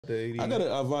the ADHD? I got an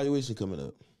evaluation coming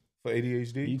up For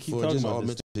ADHD? You keep for talking just about all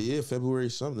this. mental. Yeah, February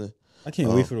something. I can't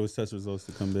wait for those test results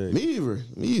to come back. Me either.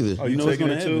 Oh, You you know what's taking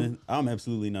gonna it too? happen? I'm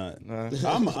absolutely not. Nah.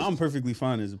 I'm perfectly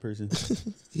fine as a person.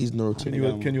 He's Can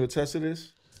neurotypical. you attest to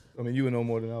this? I mean, you would know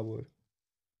more than I would.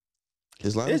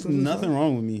 There's nothing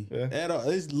wrong with me at all.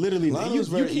 It's literally Lionel's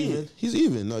very even. He's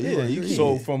even. No, you're Yeah, right. you You're can't.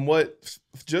 even.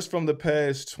 So just from the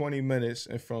past 20 minutes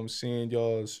and from seeing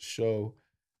y'all's show,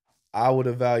 I would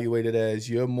evaluate it as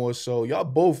you're more so, y'all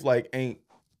both like ain't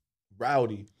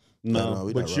rowdy, No,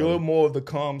 we but not you're rowdy. more of the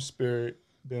calm spirit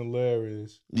than Ler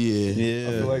is. Yeah. yeah.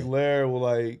 I feel like Ler will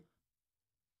like,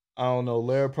 I don't know,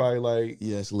 Ler probably like,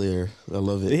 Yes, Ler. I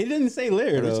love it. He didn't say Ler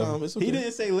Every though. time, it's okay. He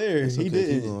didn't say Ler. It's He okay, keep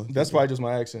didn't. going. that's probably just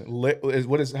my accent. How's it It's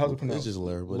pronounced? just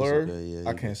Ler, but Ler? it's okay. Yeah,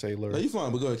 I can't say Ler. No, you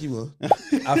fine, but go ahead, keep going.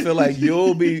 I feel like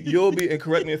you'll be, and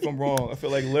correct me if I'm wrong, I feel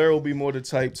like Ler will be more the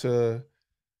type to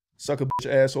suck a bitch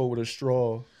asshole with a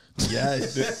straw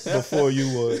Yes. before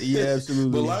you would. Yeah,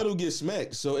 absolutely. But Lionel gets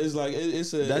smacked, so it's like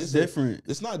That's it's different.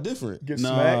 It's not different. Get Nah,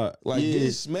 smacked. Like yeah.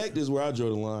 getting smacked is where I draw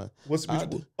the line.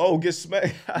 Get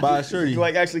smacked By a shorty. You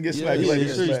like actually get Yeah, smacked. You Yeah, like yeah,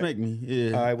 get sure you smacked. smack me.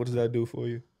 Yeah. All right, what does that do for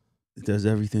you? It does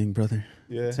everything, brother.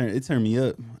 Yeah, It turned me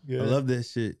up. yeah. I love that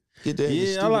shit. Get that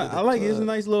Yeah, I like it. It's a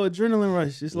nice little adrenaline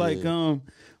rush. It's like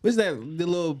what's that? The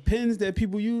little pins that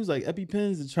people use, like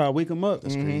EpiPens, to try to wake them up.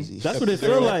 That's crazy. That's what it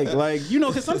feel like. Like, you know,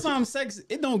 because sometimes sex,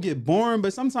 it don't get boring,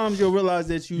 but sometimes you'll realize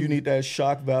that you You need that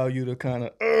shock value to kind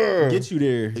of get you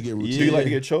there. They get Do you like to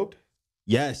get choked?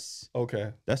 Yes,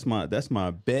 Okay. that's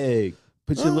my bag.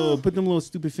 Put them little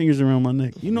stupid fingers around my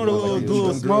neck. You know the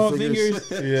little small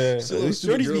fingers. Yeah.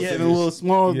 Shorties be having little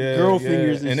small Yeah, girl yeah.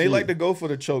 fingers, and they shit. like to go for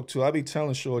the choke too. I be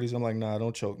telling shorties, I'm like, nah,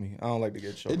 don't choke me. I don't like to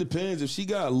get choked. It depends. If she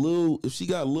got little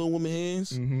woman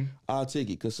hands, I'll take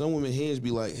it. Cause some women hands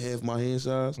be like half my hand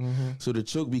size, so the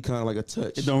choke be kind of like a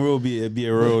touch. It don't really be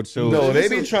a real choke. No, they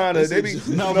be trying to. They be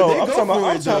No, no. but they I'm go talking for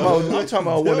about. it, though. I'm talking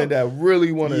about women that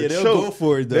really want to Yeah, they'll choke. go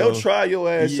for it, though. They'll try your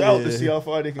ass out to Yeah. see how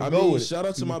far they can I go mean, with it. shout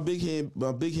out to my big hand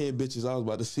bitches. I was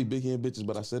about to say big hand bitches,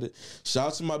 but I said it. Shout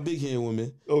out to my big hand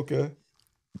women. Okay. You know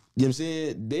what I'm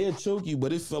saying? They'll choke you,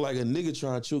 but it felt like a nigga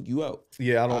trying to choke you out.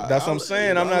 Yeah, I don't. That's what I'm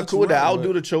saying. I'm I'll not let cool you with that. ride, I'll but-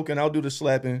 do the choking. I'll do the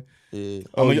slapping. Yeah.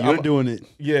 Oh, I'm you're doing it.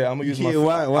 Yeah, I'm gonna use my. Yeah,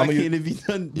 why I'ma can't use- it be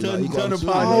done You know, you upon got you,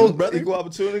 Oh, brother? equal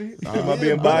opportunity. Am I yeah,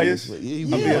 being biased?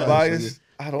 Yeah, I'm being biased.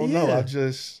 I don't know.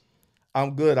 Yeah.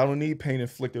 I'm good. I don't need pain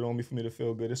inflicted on me for me to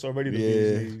feel good. It's already the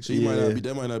Yeah. B's knees. So you might not be.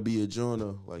 That might not be your joint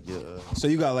though. Like So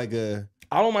you got like a.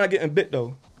 I don't mind getting bit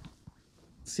though.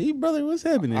 See, brother, what's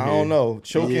happening? I here? don't know.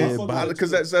 Choking, Yeah,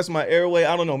 because that's my airway.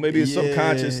 I don't know. Maybe it's Yeah,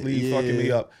 subconsciously fucking me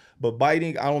yeah. up. But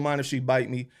biting, I don't mind if she bite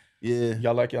me. Yeah,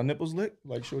 Y'all like y'all nipples licked?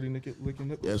 Like shorty lick your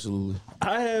nipples? absolutely.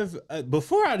 I have.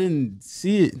 Before I didn't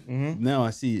see it. Now I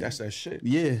see it. That's that shit.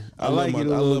 Yeah, I love like my- it a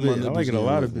I little love my bit. I nipples like it a getting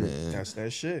lot wet, of it. man. That's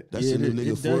that shit. That's Yeah, a new it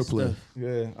nigga does foreplay. stuff.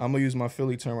 Yeah, I'm gonna use my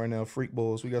Philly term right now. Freak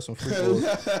balls. We got some freak balls.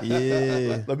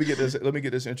 Yeah. Let me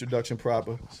get this introduction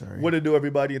proper. Sorry. What it do,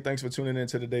 everybody, and thanks for tuning in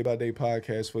to the Day by Day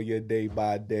podcast for your Day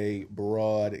by Day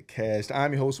broadcast.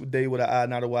 I'm your host with Day with an I,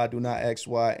 not a Y, do not X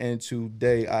Y, and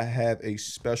today I have a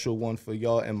special one for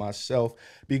y'all and myself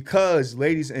because,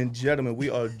 ladies and gentlemen, we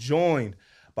are joined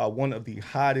by one of the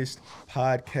hottest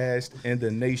podcasts in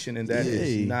the nation, and that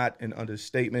is Yay. not an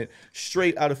understatement.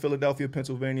 Straight out of Philadelphia,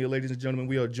 Pennsylvania, ladies and gentlemen,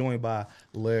 we are joined by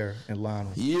Ler and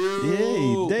Lionel.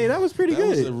 Yay, Day, that was pretty That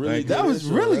was good. a really That good was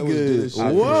intro. really That was good. good shit. I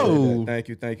appreciate Whoa. that. Thank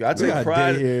you. I We take got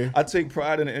pride. Day here. I take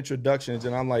pride in the introductions,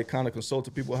 and I'm like kind of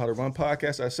consulting people how to run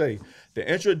podcasts. I say the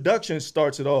introduction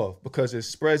starts it off because it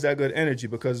spreads that good energy.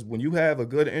 Because when you have a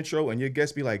good intro and your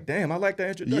guests be like, "Damn, I like that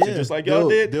introduction," just like y'all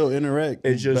did, They'll interact.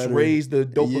 it just better. raised the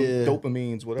Yeah.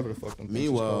 dopamines, whatever the fuck them things is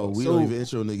Meanwhile, called. we don't even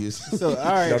intro niggas. So all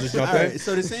right, Y'all just jump all in? right.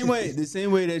 So the same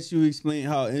way that you explain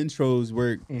how intros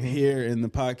work here in the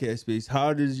podcast space,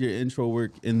 how does your intro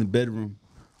work in the bedroom?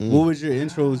 What would your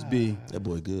intros be? That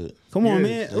boy good. Come on,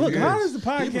 Yes, man. Look, yes. how does the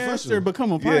professional. podcaster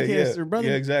become a Yeah, podcaster, brother?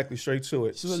 Yeah, exactly. Straight to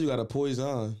it. Sometimes you got a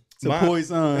poison. To Mine-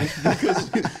 poison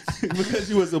because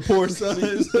you was a poor son.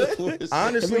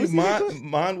 Honestly, Have you ever seen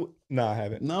mine. Nah, I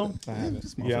haven't. No, I haven't.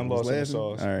 This Yeah, I'm motherfucker lost was in the laughing.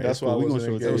 sauce. All right, That's why I cool. We gonna wasn't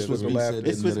show it. engaged with That was the supposed to be laughter. said.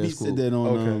 It's supposed to be That's said cool. that on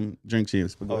Okay. Drink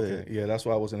Champs. But go Okay, ahead. yeah, that's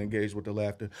why I wasn't engaged with the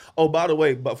laughter. Oh, by the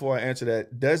way, before I answer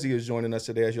that, Desi is joining us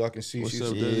today. As y'all can see, What's she's up,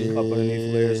 up Desi?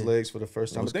 underneath Ler's legs for the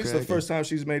first time. What's I think it's the cracking? first time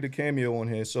she's made a cameo on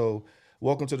here. So,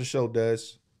 welcome to the show, Des.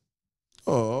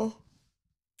 Oh,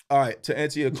 All right, to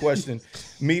answer your question,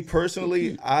 me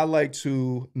personally, I like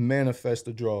to manifest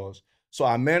the draws. So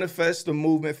I manifest the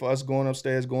movement for us going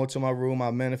upstairs, going to my room.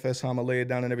 I manifest how I'm gonna lay it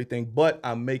down and everything, but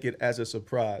I make it as a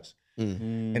surprise.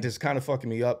 And it's kind of fucking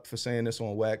me up for saying this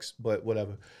on wax, but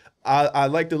whatever. I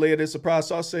like the layer that's surprise.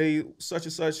 So I'll say such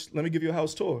and such. Let me give you a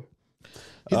house tour.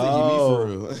 He think he me for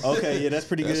real. Okay, yeah, that's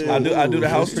pretty good. I do the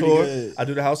house tour. Good. I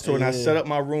do the house tour, and I Yeah. set up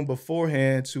my room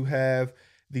beforehand to have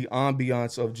the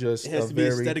ambiance of just It has to be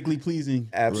aesthetically pleasing.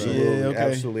 Absolutely, Yeah, okay.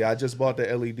 absolutely. I just bought the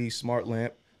LED smart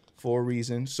lamp for a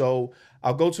reason. So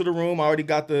I'll go to the room. I already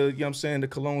got the, you know what I'm saying, the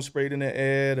cologne sprayed in the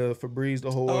air, the Febreze,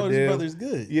 the whole Oh, ordeal. this brother's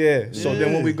good. Yeah. So then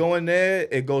when Yeah. we go in there,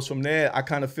 it goes from there. I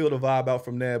kind of feel the vibe out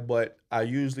from there, but I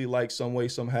usually like some way,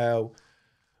 somehow,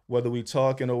 whether we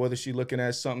talking or whether she looking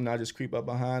at something, I just creep up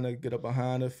behind her, get up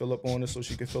behind her, fill up on her so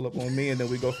she can fill up on me, and then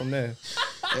we go from there.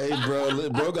 Hey,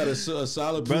 bro got a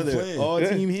solid Brother, plan. all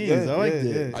team hands. I like that.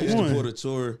 yeah. I used to pull the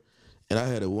tour, and I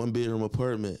had a 1-bedroom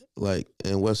apartment like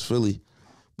in West Philly,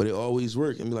 but it always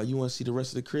worked. And be like, you want to see the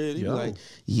rest of the crib? He'd be like,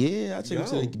 yeah. I take him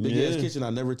to the big ass kitchen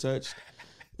I never touched.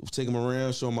 Take him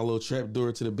around, show him my little trap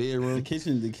door to the bedroom. The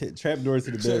kitchen, trap doors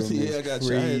to the bedroom. Yeah, I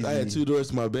got. I had 2 doors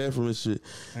to my bathroom and shit.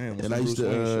 Damn, And I used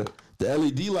to the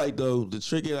LED light though. The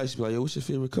trick is I used to be like, yo, what's your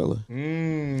favorite color?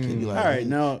 Can be like, All right,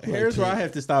 now like here's where I pink.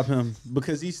 have to stop him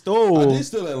because he stole I did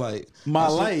steal that light. my I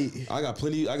still- light. I got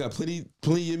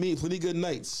plenty good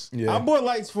nights. Yeah. I bought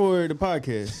lights for the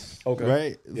podcast. Okay.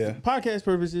 Right? Yeah. Podcast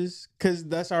purposes, because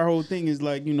that's our whole thing is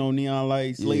like, neon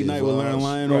lights, Yeah, late night with Ler vibes.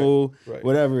 Lionel, Right.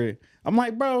 whatever. I'm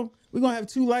like, bro, we're going to have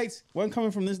 2 lights. One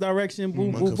coming from this direction,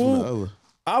 boom, One boom, come from the boom. other.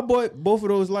 I bought both of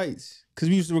those lights because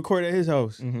we used to record at his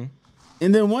house. Mm-hmm.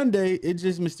 And then one day, it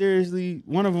just mysteriously,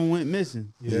 one of them went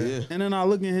missing. Yeah. And then I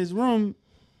look in his room,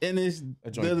 and it's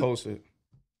A joint posted.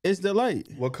 it's the light,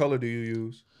 What color do you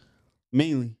use?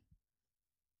 mainly.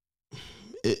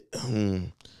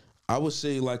 I would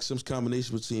say like some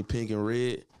combination between pink and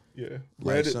red. Yeah.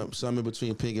 Like some in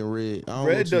between pink and red. I don't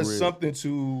Red know too does red.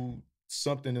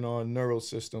 something in our neural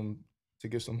system to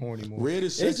get some horny more. Red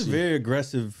is sexy, It's a very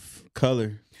aggressive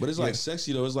color. but it's like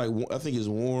sexy though. It's like I think it's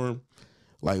warm.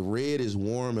 Like red is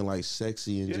warm and like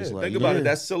sexy and Yeah, just like think you about know? it.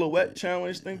 That silhouette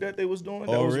challenge thing that they was doing, that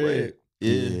All was red. red.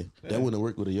 Yeah. That wouldn't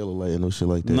work with a yellow light and no shit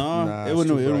like that. Nah, it it's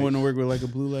wouldn't. too It bright. wouldn't work with like a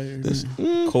blue light. Or That's-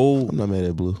 something. Cold. I'm not mad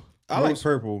at blue. I like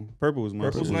purple. Purple was my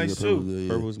Purple's shit. nice Purple too. good, yeah.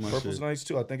 Purple's my Purple's shit. nice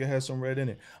too. I think it has some red in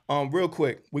it. Real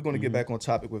quick, we're gonna get back on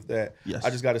topic with that. Yes. I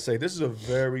just gotta say, this is a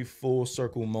very full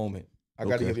circle moment. I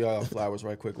gotta Okay. give y'all flowers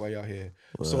right quick while y'all here.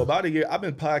 So about a year, I've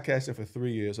been podcasting for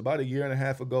 3 years. About a year and a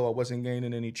half ago, I wasn't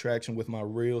gaining any traction with my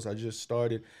reels. I just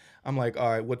started. I'm like, all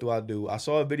right, what do I do? I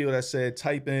saw a video that said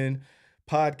type in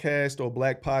podcast or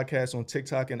black podcast on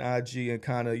TikTok and IG and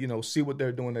kind of, see what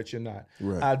they're doing that you're not.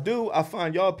 Right. I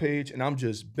find y'all page and I'm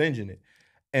just binging it.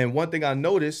 And one thing I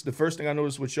noticed, the first thing I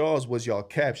noticed with y'all's was y'all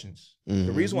captions.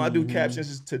 The reason why I do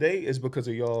captions today is because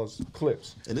of y'all's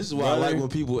clips. And this is why I like when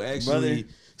people actually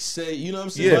say, you know what I'm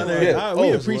saying? Yeah, Like, yeah. We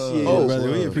Oh, appreciate love. it,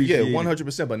 brother. We Yeah, appreciate Yeah, it.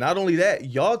 100%. But not only that,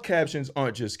 y'all captions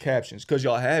aren't just captions because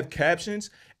y'all have captions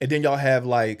and then y'all have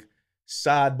like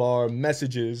sidebar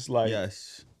messages, like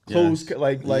Yes. closed, Yes.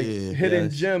 like Yeah, hidden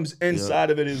yes. gems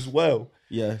inside of it as well.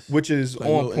 Yes. Which is Like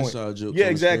on little point. inside jokes Yeah, on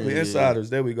the exactly. screen, yeah. Insiders.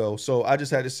 There we go. So I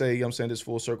just had to say, I'm saying this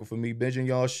full circle for me, binging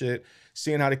y'all shit,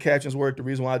 seeing how the captions work. The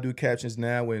reason why I do captions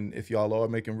now, and if y'all are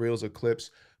making reels or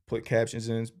clips, put captions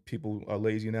in. People are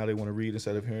lazy now. They want to read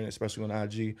instead of hearing it, especially on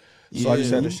IG. So I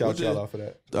just had to shout y'all out for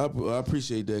that. I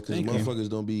appreciate that because Thank you. motherfuckers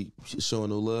don't be showing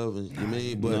no love, and you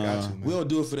mean, but Nah. we don't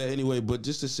do it for that anyway. But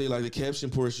just to say, like the caption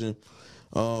portion,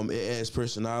 it adds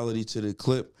personality to the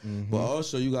clip, but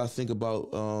also you gotta think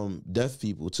about deaf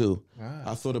people too.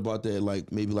 I thought about that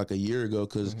like maybe like a year ago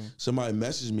because somebody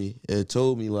messaged me and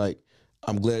told me like,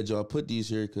 "I'm glad y'all put these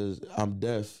here because I'm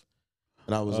deaf."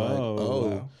 And I was like, oh.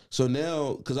 wow. So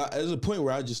now, because there's a point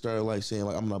where I just started like saying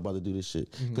like, I'm not about to do this shit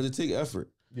because it take effort.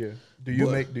 Yeah. Do you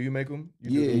But- make them?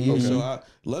 Yeah. Okay. So I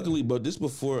luckily, but this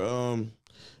before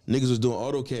niggas was doing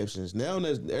auto captions. Now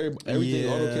that's everything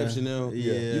Yeah. auto caption now.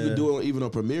 Yeah. You can do it even on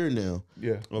Premiere now.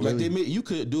 Yeah. Like they make you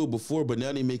could do it before, but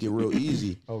now they make it real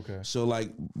easy. Okay. So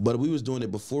like, but we was doing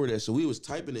it before that. So we was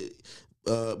typing it.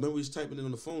 Remember we was typing it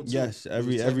on the phone too. Yes. We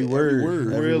was Every typing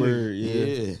word. Every Really? word. Yeah.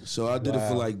 Yeah. So I did it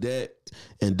for Wow. like that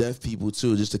and deaf people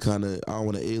too, just to kind of I don't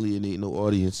want to alienate no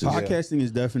audiences. Podcasting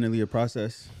is definitely a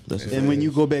process. That's a And fact. when you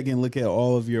go back and look at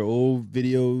all of your old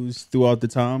videos throughout the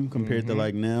time compared to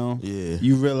like now, Yeah.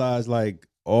 you realize like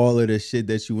all of the shit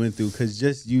that you went through. Cause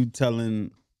just you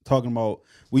talking about,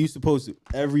 we used to post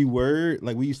every word,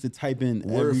 like we used to type in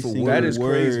Word every for single word. That is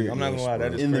word crazy. I'm not gonna Yes, lie. That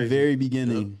bro. is in crazy. the very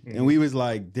beginning. And we was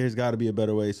like, there's got to be a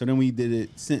better way. So then we did it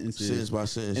sentences. Sentence by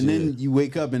sentence. And yeah. then you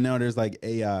wake up and now there's like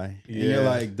AI. And you're Yeah.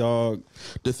 like, dog.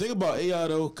 The thing about AI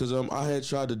though, because I had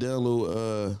tried to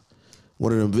download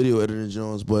one of them video editing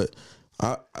Jones, but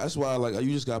that's why like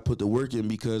you just gotta put the work in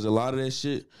because a lot of that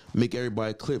shit make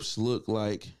everybody clips look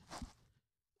like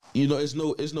you know,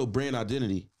 it's no brand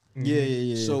identity.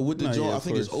 Yeah. So with the joint, yeah, I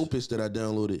think it's Opus that I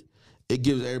downloaded. It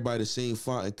gives everybody the same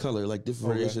font and color, like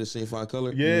different variation of the same font and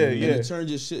color. Yeah, and yeah. it turns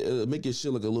your shit, make your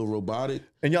shit look a little robotic.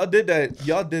 And y'all did that.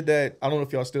 I don't know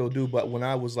if y'all still do, but when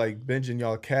I was like binging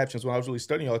y'all captions, when I was really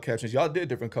studying y'all captions, y'all did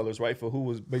different colors, right? For who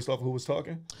was based off of who was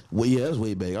talking. Well, yeah, that was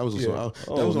way back. I was that was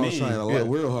what I was trying to like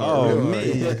real hard. Oh real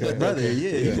man, hard. brother,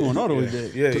 you going all the way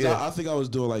back. Yeah, Because yeah. I think I was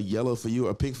doing like yellow for you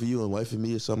or pink for you and white for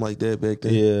me or something like that back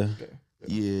then. Yeah.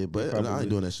 Yeah, but I ain't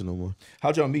doing that shit no more.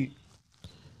 How'd y'all meet?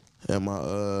 At my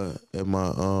I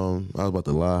was about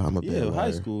to lie. I'm a bad liar.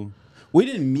 High school. We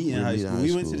didn't meet in high school.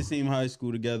 We went to school. the same high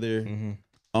school together.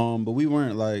 But we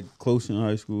weren't like close in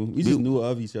high school. We just knew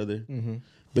of each other.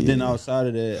 But then outside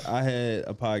of that, I had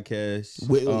a podcast.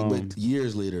 Wait,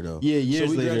 years later though. Yeah, years later.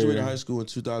 So we later. graduated high school in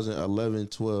 2011,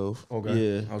 12. Okay.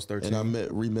 Yeah. I was 13. And I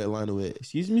re-met Lionel at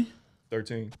Excuse me?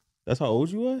 13. That's how old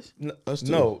you was?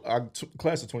 No,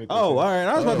 class of 2013. Oh, all right.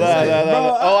 I was about to Nah, say.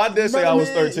 nah. Oh, I did say I was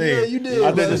 13. Yeah, you did.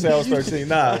 I did just say I was 13.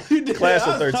 Nah, class of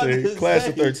I was about 13. to Class say.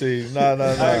 of 13. Nah. All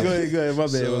right, go ahead. My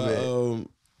bad, So,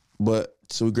 but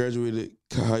so we graduated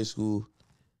high school,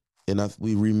 and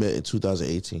we re-met in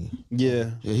 2018. Yeah.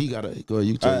 Yeah, he got to go ahead.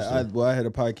 You tell us. I had a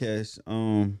podcast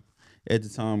at the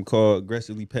time called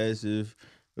Aggressively Passive.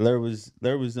 Ler was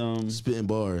Spitting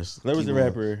bars. Ler was a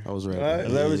rapper. I was rapping. Right.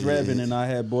 Ler was rapping, and I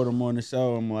had brought him on the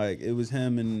show. I'm like, it was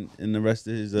him and the rest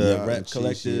of his rap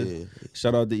collective.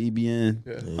 Shout out to EBN.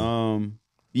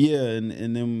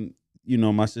 And then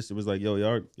my sister was like, yo,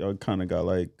 y'all kind of got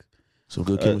like some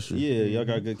good chemistry. Y'all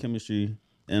got good chemistry,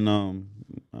 and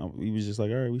we was just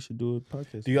like, all right, we should do a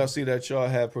podcast. Do y'all see that y'all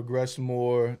have progressed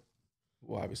more?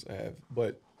 Well, obviously I have,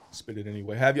 but spit it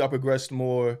anyway. Have y'all progressed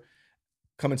more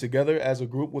coming together as a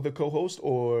group with a co-host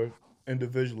or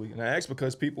individually? And I ask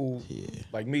because people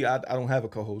like me, I don't have a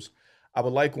co-host. I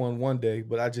would like one day,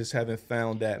 but I just haven't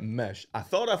found that mesh. I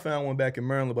thought I found one back in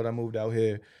Maryland, but I moved out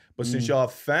here. But since y'all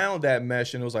found that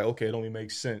mesh, and it was like, okay, it only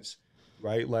makes sense,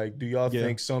 right? Like, do y'all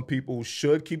think some people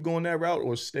should keep going that route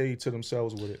or stay to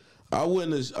themselves with it? I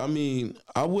wouldn't have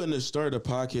started a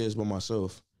podcast by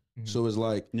myself. So it's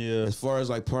like, as far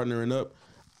as like partnering up,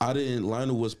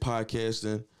 Lionel was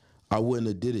podcasting. I wouldn't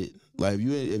have did it. Like if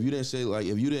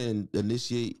you didn't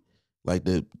initiate like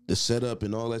the setup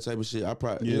and all that type of shit, I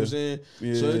probably you know what I'm saying?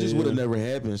 So it just would have never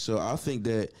happened. So I think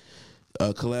that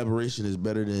collaboration is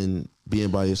better than being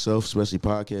by yourself, especially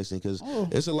podcasting, because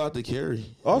it's a lot to carry.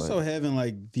 Also having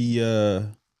like the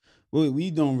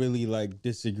we don't really like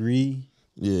disagree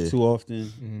too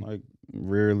often, like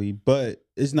rarely, but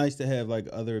it's nice to have like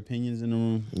other opinions in the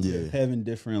room. Having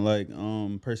different like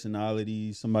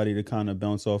personalities, somebody to kind of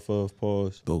bounce off of.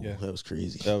 Pause. That was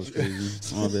crazy.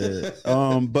 My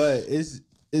bad. But it's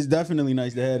definitely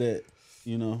nice to have that,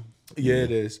 Yeah,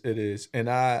 it is. And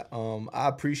I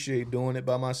appreciate doing it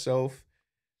by myself,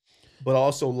 but I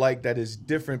also like that it's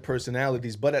different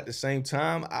personalities. But at the same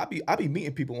time, I be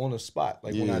meeting people on the spot,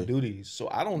 like when I do these. So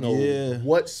I don't know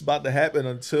what's about to happen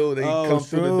until they come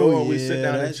through the door and we sit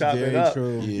down and chop it up.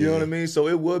 You know what I mean? So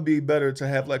it would be better to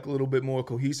have like a little bit more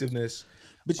cohesiveness.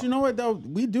 But you know what though?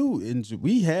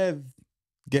 We have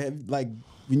like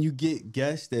when you get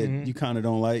guests that you kind of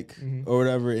don't like or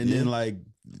whatever, and then like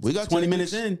we got 20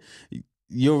 minutes in,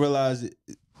 you'll realize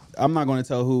I'm not going to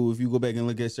tell who if you go back and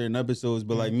look at certain episodes,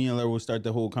 but like me and Ler will start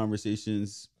the whole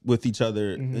conversations with each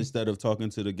other instead of talking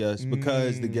to the guest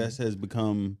because the guest has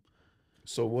become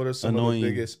So what are some annoying. of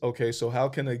the biggest, okay, so how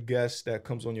can a guest that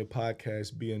comes on your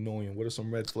podcast be annoying? What are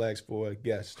some red flags for a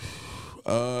guest?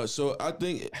 So I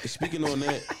think, speaking on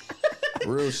that,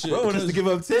 real shit. Bro, want us to give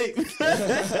up tape.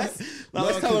 Now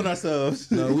let's tell on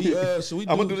ourselves. No, we I'm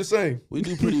gonna do the same. We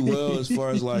do pretty well as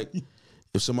far as like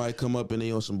if somebody come up and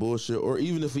they on some bullshit, or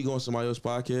even if we go on somebody else's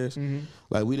podcast,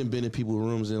 like we done been in people's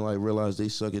rooms and like realize they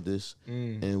suck at this,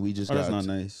 and we just that's not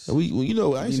nice. I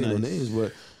ain't saying no names,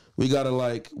 but we gotta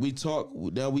we talk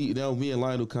now. Me and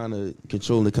Lionel kind of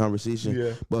controlling the conversation.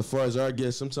 Yeah. But as far as our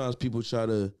guests, sometimes people try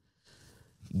to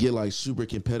get like super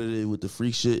competitive with the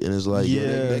freak shit, and it's like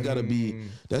that gotta be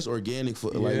that's organic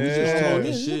for like we just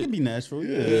talking shit. It can be natural.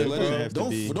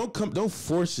 Don't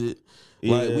force it.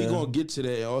 Like we gonna get to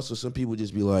that. And also, some people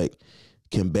just be like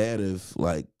combative,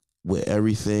 like with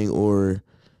everything, or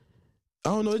I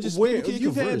don't know. It just where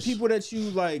you've had people that you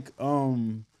like,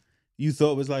 you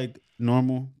thought was like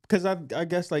normal? Because I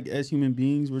guess like as human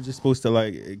beings, we're just supposed to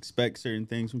like expect certain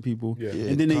things from people. Yeah.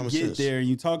 And then they get sense. there and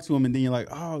you talk to them and then you're like,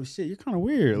 oh shit, you're kind of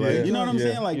weird. Like, you know what I'm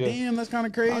saying? Like, damn, that's kind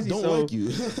of crazy. I don't like you.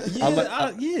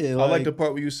 I like the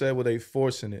part where you said where they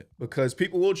forcing it, because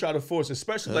people will try to force,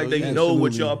 especially like they yeah. know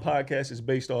what Absolutely. your podcast is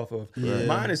based off of. Yeah.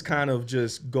 Mine is kind of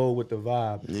just go with the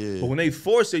vibe. Yeah. But when they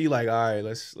force it, you're like, all right,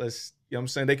 let's. You know what I'm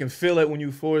saying? They can feel it when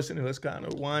you forcing it. Let's kind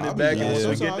of wind it back. And once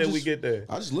we get there, we get there.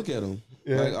 I just look at them.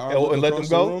 Yeah. Like, And let them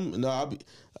go? No,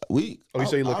 you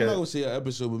say you look I'm at not it. gonna say an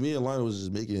episode, but me and Lionel was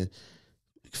just making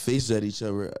faces at each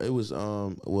other. It was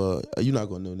well, you're not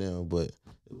gonna know now, but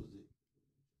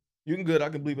You can good. I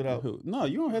can bleep it out. No,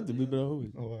 you don't have to bleep it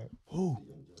out. All right. Who?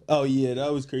 Oh yeah,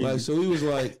 that was crazy. like so he was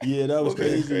like, yeah, that was Okay,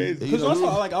 crazy. crazy. Because also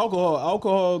like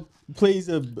alcohol plays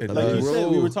a like does. you said.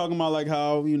 We were talking about like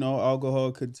how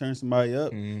alcohol could turn somebody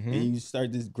up, Mm-hmm. and you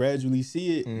start to gradually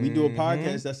see it. We do a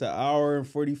podcast that's an hour and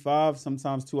 45,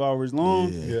 sometimes 2 hours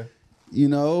long. Yeah.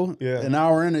 An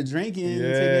hour into drinking, and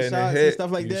and taking a shots hit, and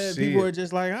stuff like you that. see People it. are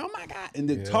just like, oh my god, and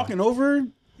then talking over.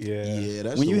 Yeah.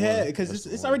 that's When the you one. had, because That's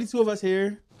it's the already two of us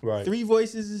here. Right. 3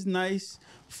 voices is nice.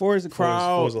 4 is a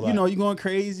crowd. four's a lot. You going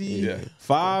crazy. Yeah.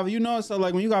 5, so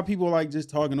like when you got people like just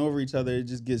talking over each other, it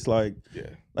just gets like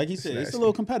you said, it's nasty. a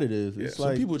little competitive. Yeah. It's Some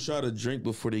like people try to drink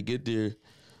before they get there.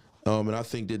 And I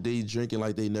think that they drinking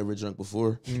like they never drunk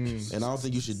before. And I don't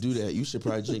think you should do that. You should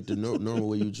probably drink the normal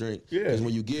way you drink. Yeah. Because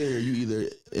when you get here, you either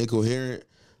incoherent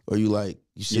or you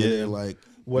sit there like.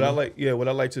 What I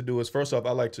like to do is, first off,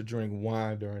 I like to drink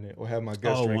wine during it, or have my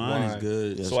guests drink wine. is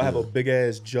good. So I have a big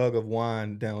ass jug of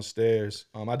wine downstairs.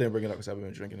 I didn't bring it up because I haven't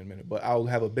been drinking in a minute, but I'll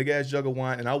have a big ass jug of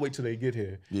wine and I'll wait till they get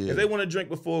here. Yeah. If they want to drink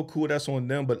before, cool, that's on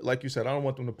them. But like you said, I don't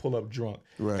want them to pull up drunk.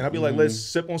 Right. And I'll be like, let's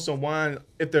sip on some wine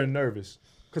if they're nervous.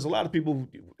 Because a lot of people,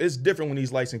 it's different when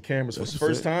these lights and cameras for the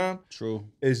first time. True.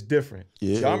 It's different.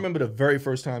 Yeah. Y'all remember the very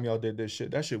first time y'all did this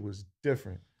shit? That shit was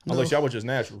different. Unless y'all were just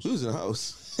naturals. We was in the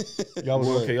house. Y'all was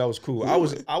okay. Y'all was cool. I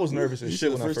was nervous as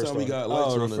shit when I first started. We got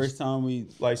lights on the us. first time we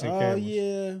Lights and cameras.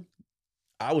 yeah.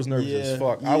 I was nervous as Yeah.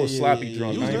 fuck. Yeah, I was yeah, sloppy yeah,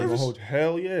 drunk. You I was ain't even nervous? hold.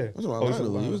 Hell yeah. That's what Oh, I it's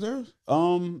lied. a You was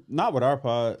nervous? Not with our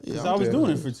pod. Yeah, Cause I'm I was dead. doing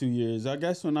it for 2 years. I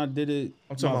guess when I did it,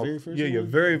 I'm talking my about very first your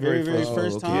one? very first.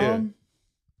 first okay. time.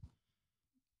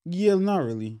 Yeah, not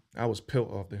really. I was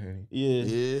pilt off the Henny. Yeah.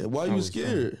 Yeah. Why you I was was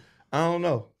scared? I don't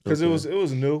know, because Okay. it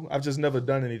was new. I've just never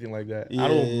done anything like that. I Yeah.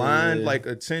 don't mind like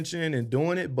attention and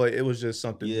doing it, but it was just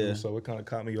something Yeah. new, so it kind of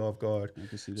caught me off guard. I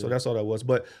can see So that's all that was.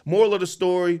 But moral of the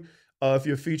story: if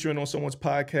you're featuring on someone's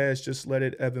podcast, just let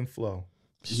it ebb and flow.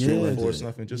 Yeah. Don't force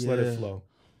nothing. Just let it Yeah. flow.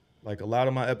 Like a lot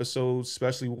of my episodes,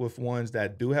 especially with ones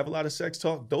that do have a lot of sex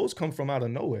talk, those come from out of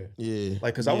nowhere. Yeah.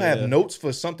 Like, cause I'll have notes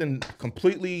for something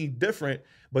completely different,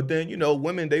 but then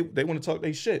women they want to talk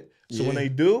their shit. So when Yeah. they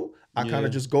do, I kind Yeah.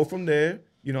 of just go from there.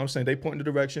 You know what I'm saying? They point in the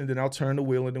direction, then I'll turn the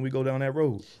wheel, and then we go down that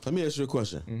road. Let me ask you a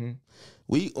question. Mm-hmm.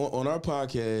 We on our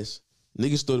podcast,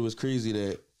 niggas thought it was crazy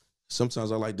that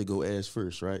sometimes I like to go ass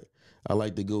first, right? I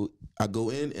go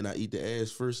in and I eat the ass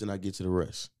first and I get to the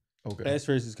rest. Okay. Ass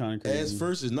first is kind of crazy. Ass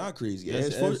first is not crazy. That's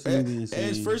Ass first absolutely insane.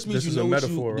 means This you is know a what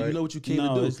metaphor, you right? know what you came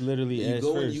to do. It's literally you ass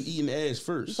go first. and you eating ass You're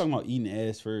first. talking about eating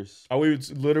ass first. Are we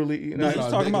literally eating No, that? he's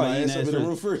talking about eating ass up ass in the first.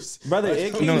 room first. Brother,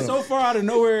 it came No. so far out of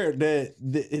nowhere that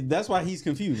that's why he's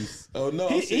confused. Oh no!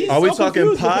 He's Are we so talking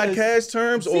confused because- podcast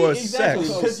terms See, or exactly,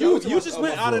 sex? because you just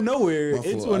went out of nowhere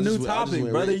into a new topic,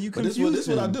 brother. You But this confused is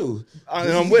what I do.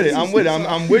 I'm with it. I'm with it.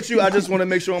 I'm with you. I just want to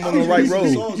make sure I'm on the right road.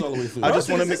 I just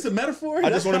want to Is this a metaphor? I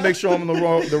just want to make sure I'm on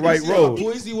the right road.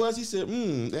 Poised he was. He said,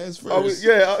 "Ass first."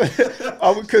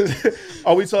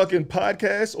 Are we talking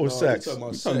podcast or sex? Talking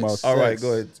about talking sex. about All right,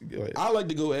 sex. go ahead. I like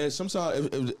to go ass. Sometimes,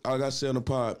 if like I said on the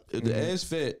pod, if the ass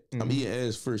fat, I'm eating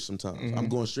ass first. Sometimes I'm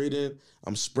going straight in.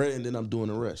 I'm spreading, then I'm doing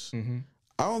the rest.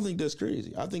 I don't think that's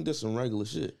crazy. I think that's some regular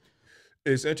shit.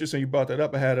 It's interesting you brought that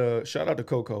up. I had a shout out to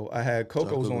Coco. I had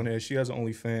Coco's Coco. on there. She has an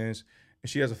OnlyFans and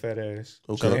she has a fat ass.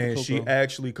 Okay. And she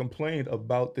actually complained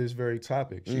about this very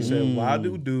topic. She said, "Why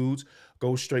do dudes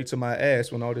go straight to my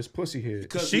ass when all this pussy here?"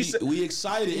 Because She said, we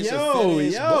excited. It's Yo,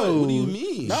 a fat ass butt. What do you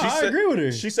mean? Nah, she I said- agree with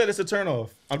her. She said it's a turnoff.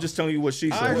 I'm just telling you what she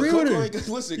said. I agree with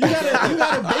her. Listen, You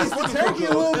gotta baste the turkey a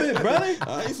little bit, brother.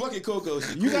 I ain't fucking Coco.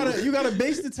 You gotta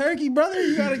baste the turkey, brother.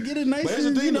 You gotta get it nice But here's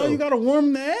and the thing, though. you gotta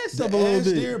warm the ass the up a little ass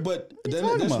bit. there, but you then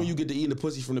talking that's about? when you get to eating the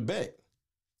pussy from the back.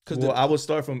 Well, I would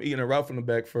start from eating it right from the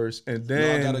back first, and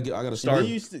then I gotta start.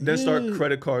 Start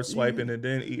credit card swiping, and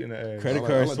then eating the ass. Credit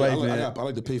card swiping. I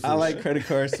like to pay first. I like credit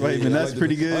card swiping. That's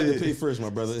pretty good. I like to pay first,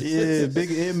 my brother. Yeah, big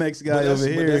Amex guy over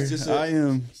here. I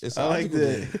am. I like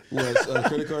that. What,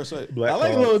 credit card swipe? I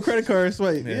like a little credit card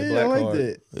swipe. Yeah, I like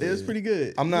that. Yeah. It was pretty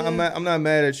good. I'm not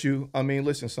mad at you. I mean,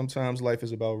 listen, sometimes life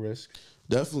is about risk.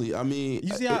 Definitely. I mean,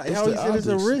 you see how he said it's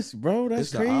a risk, bro.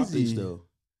 That's crazy. Optics, though.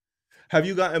 Have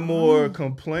you gotten more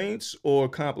complaints or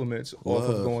compliments off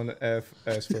of going to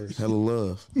ass first? Hella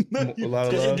love. A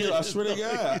lot of love. I swear to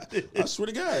God.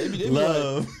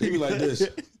 They be like this.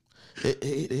 They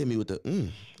hit me with the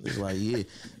It's like, yeah.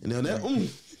 And then that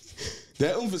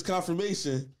is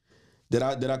confirmation that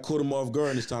I caught them off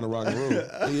guard and it's time to rock and roll.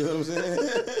 You know what I'm saying?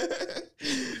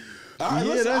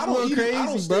 That's a little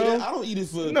crazy, bro. I don't eat it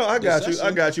for. No, I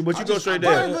got you. But you go straight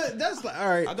there. But that's like, all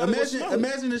right.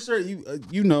 Imagine the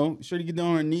shirt. Shorty get down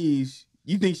on her knees.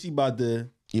 You think she about to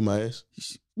eat my ass?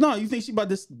 No, you think she about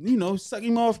to, suck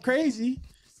him off crazy?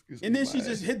 And then she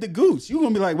just hit the gooch. You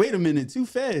gonna be like, wait a minute, too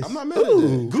fast. I'm not mad at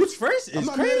that. Gooch first is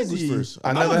crazy.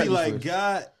 I'm gonna be like,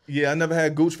 God. Yeah, I never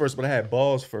had gooch first, but I had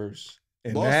balls first.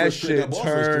 And that shit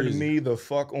turned me the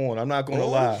fuck on. I'm not gonna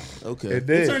lie. Okay. It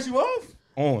did. It turns you off?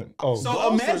 On. Oh,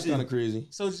 so imagine. Kind of crazy.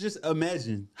 So just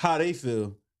imagine how they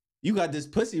feel. You got this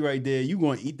pussy right there. You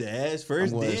gonna eat the ass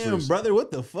first? Damn, brother,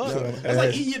 what the fuck? That's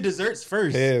like eating your desserts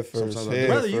first. Head first.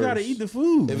 Brother, you gotta eat the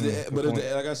food.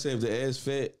 Like I said, if the ass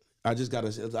fat, I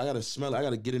gotta smell it. I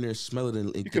gotta get in there and smell it.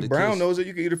 And you can brown nose it.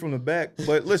 You can eat it from the back.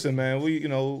 But listen, man,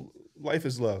 life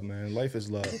is love, man. Life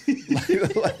is love.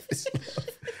 Life is love.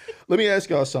 Let me ask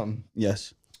y'all something.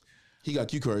 Yes. He got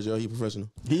cue cards, y'all. He professional.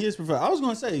 He is professional. I was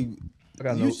gonna say, I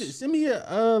got you should send me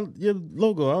your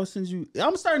logo. I'll send you.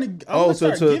 I'm starting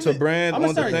to. To brand. I'm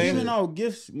gonna start giving out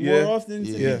gifts more often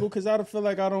to people because I feel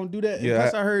like I don't do that. Yeah. And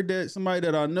plus, I heard that somebody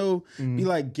that I know be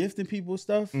like gifting people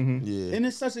stuff. Yeah. And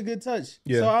it's such a good touch.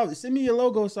 Yeah. So send me your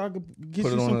logo so I could get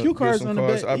you some cue cards on the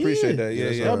back. I appreciate that.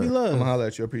 Yeah. That'll be love. I'm gonna holler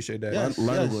at you. I appreciate that. Yes,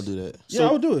 Lionel will do that. Yeah,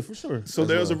 I will do it for sure. So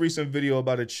there was a recent video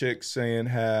about a chick saying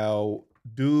how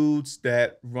dudes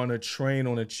that run a train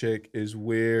on a chick is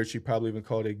weird. She probably even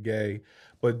called it gay.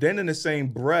 But then in the same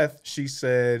breath, she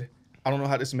said, I don't know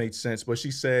how this made sense, but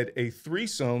she said a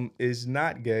threesome is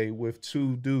not gay with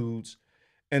two dudes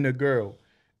and a girl.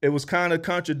 It was kind of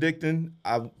contradicting.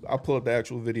 I'll pull up the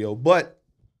actual video, but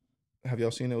have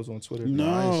y'all seen it? It was on Twitter.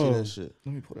 No, I ain't seen that shit.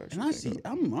 Let me pull that. And I see.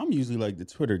 I'm usually like the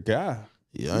Twitter guy.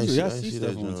 Yeah, I see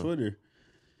stuff that on Twitter.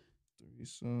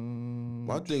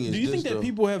 My thing is, do you think that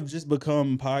people have just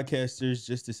become podcasters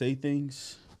just to say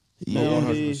things? Yeah,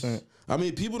 100%. I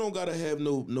mean, people don't gotta have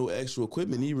no actual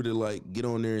equipment either to like get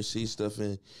on there and see stuff.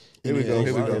 And Here we go. All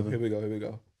right.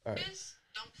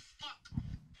 Don't fuck.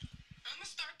 I'ma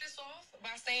start this off by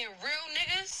saying real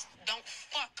niggas don't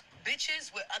fuck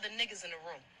bitches with other niggas in the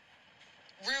room.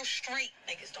 Real straight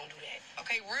niggas don't do that.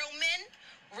 Okay, real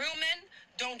men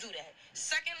don't do that.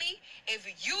 Secondly, if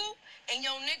you and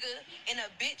your nigga and a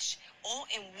bitch all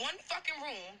in one fucking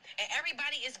room and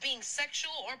everybody is being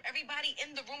sexual or everybody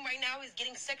in the room right now is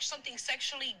getting something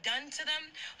sexually done to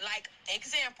them, like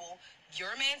example,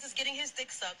 your man's is getting his dick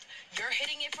sucked, you're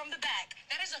hitting it from the back,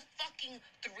 that is a fucking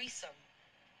threesome.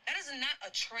 That is not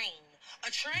a train. A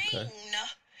train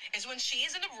is when she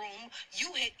is in the room, you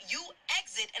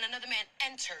exit, and another man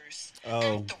enters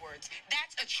afterwards.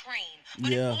 That's a train.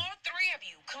 But if all three of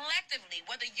you collectively,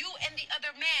 whether you and the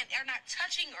other man are not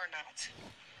touching or not,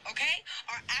 okay,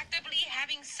 are actively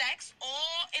having sex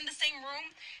all in the same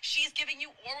room, she's giving you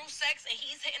oral sex and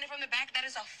he's hitting it from the back, that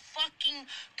is a fucking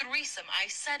threesome. I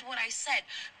said what I said.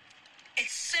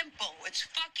 It's simple. It's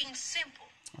fucking simple.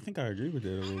 I think I agree with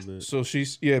that a little bit. So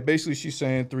basically she's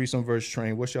saying threesome versus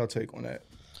train. What's y'all take on that?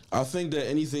 I think that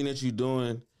anything that you're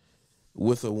doing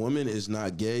with a woman is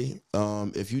not gay.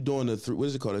 If you're doing what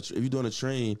is it called? If you're doing a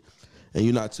train and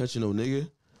you're not touching no nigga,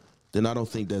 then I don't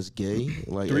think that's gay.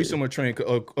 Like threesome or train,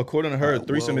 according to her,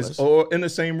 threesome is or in the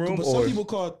same room. But some people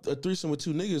call a threesome with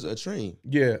two niggas a train.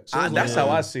 Yeah, so that's how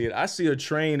I see it. I see a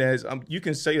train as you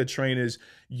can say a train is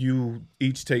you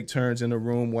each take turns in the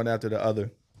room, one after the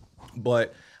other.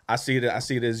 But I see it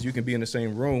as you can be in the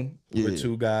same room with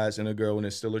two guys and a girl, and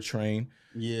it's still a train.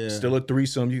 Yeah, still a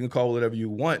threesome. You can call it whatever you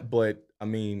want, but I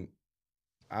mean,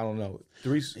 I don't know.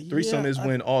 Threesome is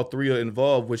when all three are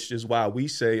involved, which is why we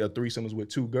say a threesome is with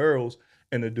two girls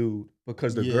and a dude,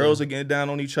 because the girls are getting down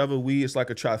on each other. It's like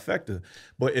a trifecta.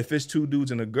 But if it's two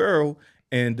dudes and a girl,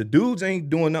 and the dudes ain't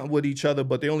doing nothing with each other,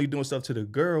 but they only doing stuff to the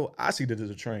girl, I see that as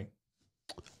a train.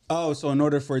 Oh, so in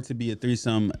order for it to be a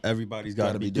threesome, everybody's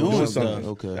got to be doing something.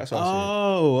 Okay. That's how I see it.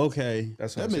 Oh, okay.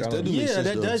 That's how That makes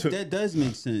sense. That does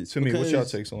make sense. To me, what's y'all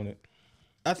takes on it?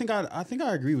 I think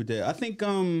I agree with that. I think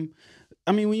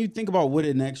I mean, when you think about what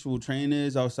an actual train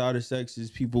is outside of sex,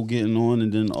 is people getting on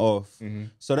and then off. Mm-hmm.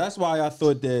 So that's why I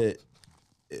thought that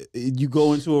you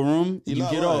go into a room, you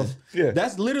get off. Yeah.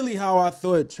 That's literally how I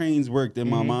thought trains worked in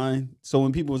my mind. So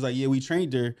when people was like, yeah, we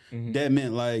trained her, that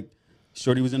meant like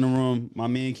shorty was in the room, my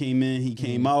man came in, he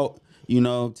came out, you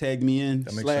know, tagged me in,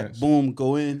 slap, boom,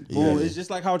 go in, boom. Yeah. It's just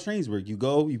like how trains work. You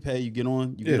go, you pay, you get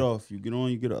on, you get off, you get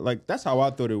on, you get off. Like, that's how I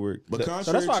thought it worked. But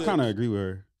so that's why I kind of agree with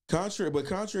her.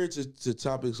 Contrary to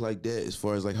topics like that, as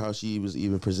far as like how she was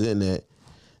even presenting that,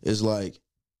 is like,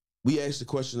 we asked the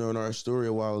question on our story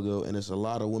a while ago, and it's a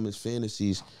lot of women's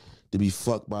fantasies to be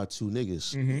fucked by two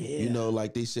niggas. Mm-hmm. Yeah. You know,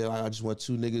 like they said, I just want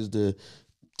two niggas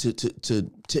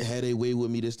to have their way with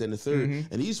me, this, that, and the third.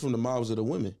 Mm-hmm. And these from the mouths of the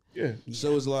women. Yeah.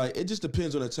 So it's like, it just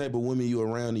depends on the type of women you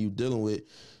around and you dealing with.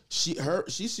 She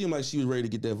seemed like she was ready to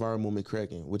get that viral moment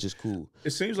cracking, which is cool. It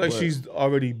seems like she's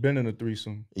already been in a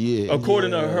threesome. Yeah.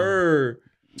 According to her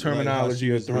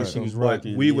terminology of threesome,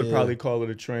 we would probably call it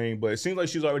a train, but it seems like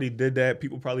she's already did that.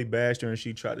 People probably bashed her, and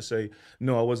she tried to say,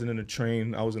 no, I wasn't in a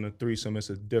train, I was in a threesome. It's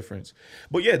a difference.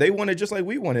 But yeah, they want it just like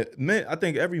we want it. Man, I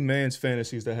think every man's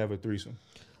fantasy is to have a threesome.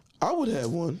 I would have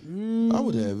one. I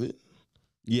would have it.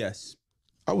 Yes.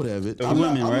 I would have it. I'm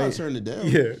not turning it down.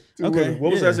 Yeah. Okay.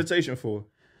 What was the hesitation for?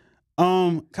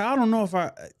 I don't know if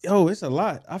it's a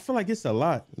lot. I feel like it's a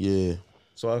lot. Yeah.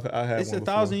 So I have. It's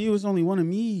 1,000 you. It's only one of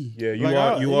me. Yeah, you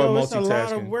are multitasking. It's a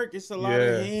lot of work. It's a lot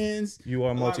of hands. You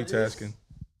are multitasking.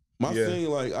 My thing,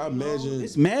 like, I imagine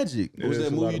it's magic. What was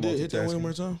that movie you did? Hit that one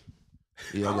more time.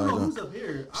 Yeah, I don't know who's up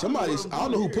here. I don't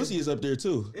know who pussy is up there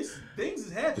too. Things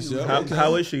is happening.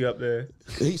 How is she up there?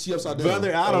 She upside down.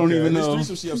 Brother, I don't even know.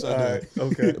 This she upside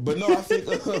down. Okay. But no, I think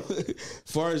as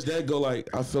far as that go, like,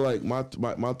 I feel like my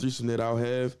threesome that I'll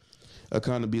have, I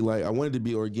kind of be like, I wanted to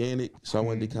be organic, so I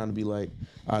wanted to kind of be like,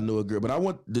 I know a girl, but I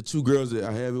want the two girls that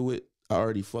I have it with, I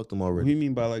already fucked them already. What do you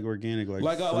mean by like organic?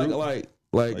 Like FDA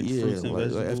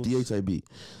type beat.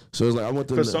 So it's like, I want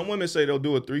them. Because some women say they'll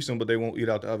do a threesome, but they won't eat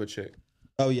out the other chick.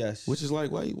 Oh yes, which is like,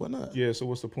 why not? Yeah. So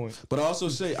what's the point? But I also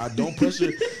say I don't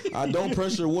pressure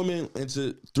women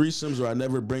into threesomes, or I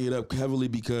never bring it up heavily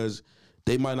because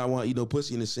they might not want to eat no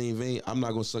pussy. In the same vein, I'm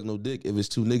not gonna suck no dick if it's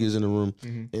two niggas in the room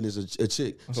and it's a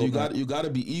chick. So you got to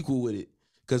be equal with it.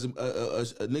 Because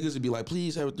niggas would be like,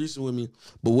 please have a threesome with me.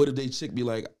 But what if they chick be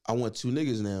like, I want two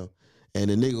niggas now,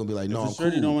 and the nigga gonna be like, no, I'm cool.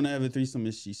 Don't want to have a threesome.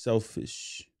 Is she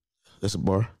selfish? That's a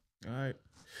bar. All right.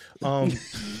 I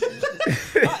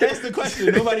asked the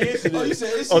question. Nobody answered it. Oh, you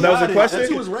said it's that was a question?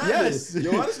 That was random. Yes. Yo,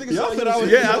 why this nigga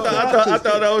I thought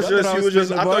that was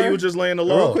just I thought you were just laying the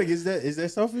law. Real quick, is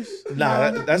that selfish?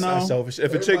 Nah, that's not selfish.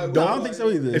 If a chick I don't think so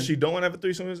either. If she don't want to have a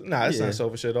threesome, that's not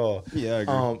selfish at all. Yeah,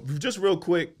 I agree. Just real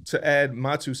quick to add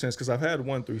my 2 cents, because I've had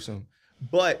one threesome,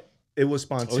 but it was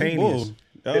spontaneous.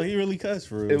 He really cussed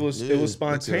for real. It was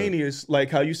spontaneous, like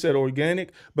how you said,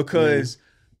 organic, because.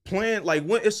 Plan, like,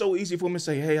 when it's so easy for women to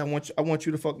say, hey, I want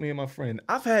you to fuck me and my friend.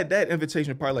 I've had that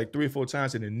invitation probably like 3 or 4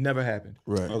 times and it never happened.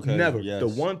 Right. Okay. Never. Yes. The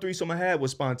one threesome I had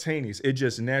was spontaneous. It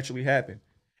just naturally happened.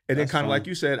 And then kind of like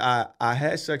you said, I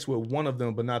had sex with one of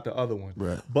them, but not the other one.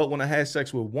 Right. But when I had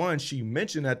sex with one, she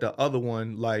mentioned that the other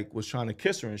one like was trying to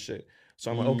kiss her and shit. So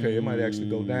I'm like, okay, it might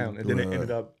actually go down. And then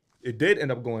it did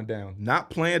end up going down. Not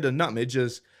planned or nothing. It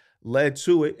just led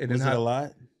to it. And was then it a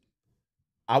lot?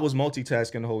 I was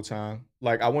multitasking the whole time.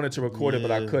 Like, I wanted to record it,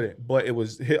 but I couldn't. But it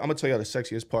was, I'm going to tell you the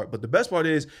sexiest part. But the best part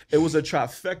is, it was a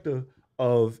trifecta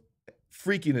of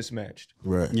freakiness matched.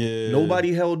 Right. Yeah.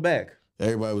 Nobody held back.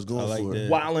 Everybody was going for it.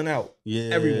 Wilding out.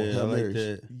 Yeah. Everyone. I like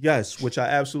that. Yes, which I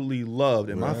absolutely loved.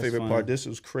 And my favorite part, this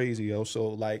was crazy, yo. So,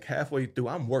 like, halfway through,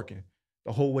 I'm working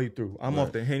the whole way through. I'm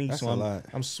off the Henny, so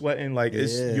I'm sweating. Like,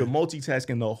 you're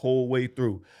multitasking the whole way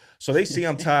through. So they see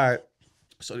I'm tired.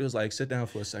 So he was like, sit down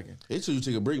for a second. They told you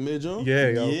to take a break mid-jump? Yeah,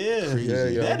 yo. Yeah.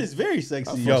 Yo. That is very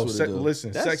sexy. Yo,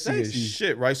 listen, sexy as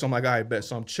shit, right? So I'm like, all right, bet.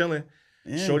 So I'm chilling.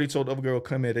 Yeah. Shorty told the other girl,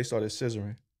 come here. They started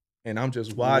scissoring. And I'm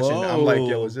just watching. Whoa. I'm like,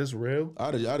 yo, is this real?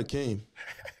 I'd have came.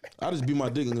 I just beat my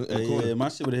dick in the corner. Yeah, my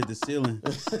shit would have hit the ceiling.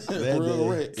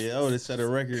 Yeah, I would have set a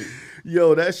record.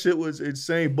 Yo, that shit was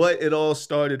insane. But it all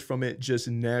started from it just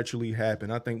naturally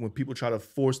happened. I think when people try to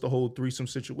force the whole threesome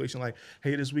situation, like,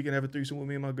 hey, this weekend have a threesome with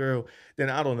me and my girl, then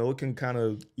I don't know, it can kind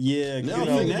of now you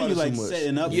like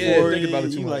setting up for it. Think about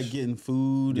it too much. Like getting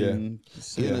food and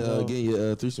getting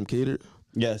your threesome catered.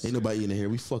 Yes. Ain't nobody in here.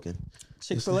 We fucking.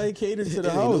 Chick-fil-A catered to the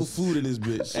Ain't house. no food in this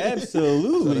bitch.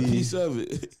 Absolutely. Got a piece of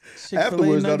it.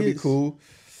 Afterwards, that'll be cool.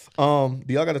 Do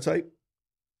y'all got a type?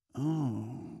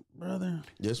 Oh, brother.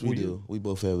 Yes, we do. We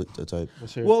both have a type.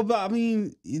 Well, but I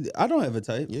mean, I don't have a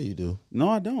type. Yeah, you do. No,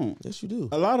 I don't. Yes, you do.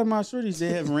 A lot of my shorties, they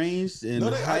have range and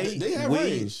height, they have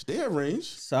weight, range. They have range.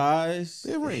 size,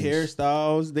 They have range.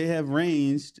 hairstyles. They have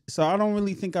range. So I don't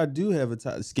really think I do have a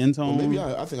type. Skin tone. Well, maybe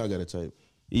I think I got a type.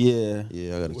 Yeah.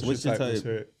 Yeah, I got a type. What's your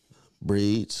type?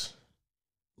 Braids,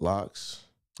 locks.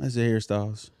 That's the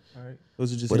hairstyles. All right.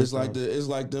 Those are just. But hairstyles. it's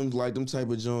like them type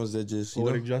of Jones that just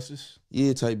Poetic justice.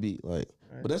 Yeah, type beat like.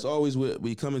 Right. But that's always what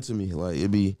be coming to me. Like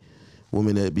it be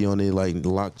women that be on their like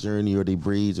lock journey or they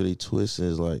braids or they twists and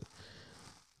it's like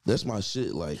that's my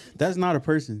shit. Like That's not a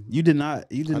person. You did not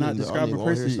describe a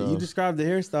person. You described the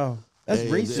hairstyle. That's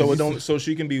racist. So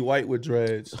she can be white with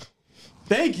dreads.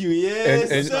 Thank you.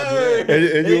 Yes, sir.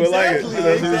 And you would like it.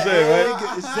 That's what you said,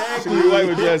 right? Exactly. She be white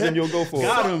with dreads and you'll go for it.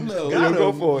 Got him. You'll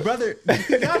go for it. Brother.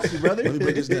 Got you, brother. Let me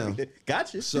break this down.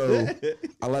 Got you. So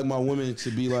I like my women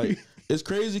to be like, it's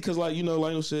crazy because like, you know,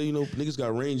 Lionel said, you know, niggas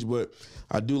got range, but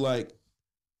I do like,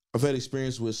 I've had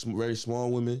experience with some very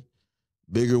small women,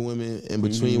 bigger women, in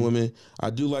between women. I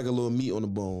do like a little meat on the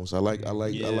bones. I like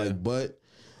butt.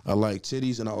 I like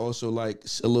titties, and I also like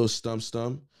a little stump.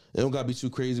 It don't gotta be too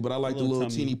crazy, but I like the little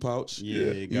teeny pouch.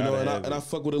 Yeah, you know, and I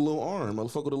fuck with a little arm. I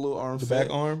fuck with a little arm. The back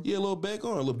arm? Yeah, a little back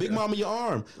arm. A little big mama your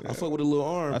arm. Yeah. I fuck with a little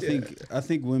arm. I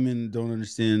think women don't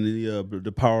understand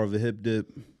the power of a hip dip.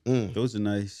 Those are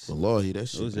nice. Wallahi, that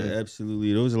shit. Those are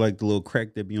absolutely. Those are like the little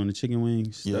crack that be on the chicken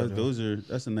wings. Yeah,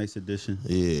 that's a nice addition.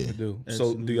 Yeah, I do. Absolutely.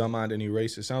 So, do y'all mind any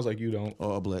race? It sounds like you don't.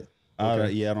 All black.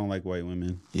 Okay. I don't like white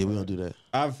women. Yeah, we don't do that.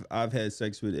 I've had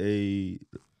sex with a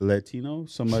Latino,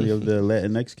 somebody of the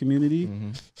Latinx community.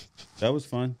 That was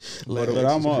fun. But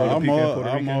I'm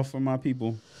all for my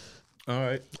people. All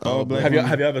right. All black.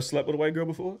 Have you ever slept with a white girl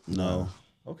before? No.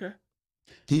 Okay.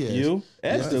 He has. You?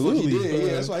 Absolutely. He did.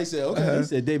 Yeah, that's why he said. Okay. He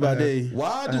said day by day.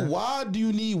 Why do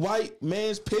you need white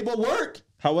man's paperwork?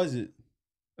 How was it?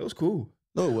 It was cool.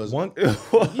 No, it wasn't.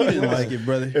 You didn't like it,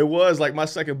 brother. It was like my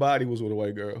second body was with a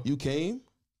white girl. You came?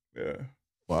 Yeah.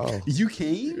 Wow. You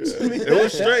came? Yeah. It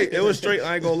was straight. It was straight.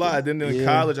 I ain't gonna lie. Then in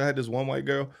college, I had this one white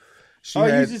girl. All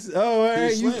right.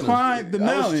 You climbed the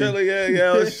mountain. I was chilling.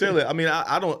 Yeah, I was chilling. I mean,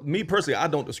 I don't. Me personally, I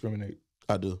don't discriminate.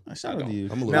 I do. Shout out to you.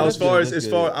 Now, as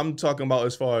far I'm talking about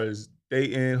as far as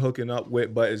dating, hooking up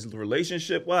with, but as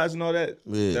relationship wise and all that,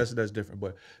 that's different.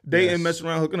 But dating, messing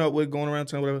around, hooking up with, going around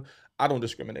town, whatever, I don't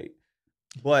discriminate.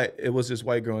 But it was this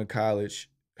white girl in college,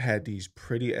 had these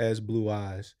pretty ass blue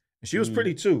eyes. And she was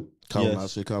pretty too.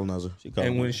 Colonizer.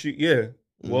 And when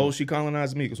she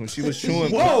colonized me because when she was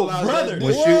chewing, brother.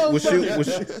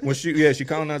 She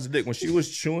colonized the dick. When she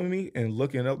was chewing me and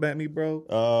looking up at me, bro.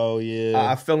 Oh yeah.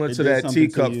 I fell into that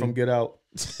teacup from Get Out.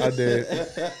 I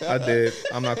did.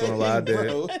 I'm not gonna lie, I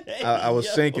did. I was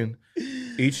sinking.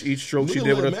 Each stroke she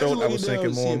did with her throat, I was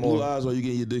sinking more and more. Blue eyes while you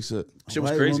getting your dick sucked. Shit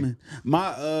was crazy.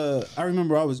 Woman. I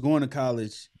remember I was going to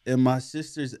college and my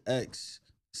sister's ex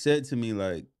said to me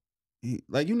like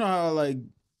you know how like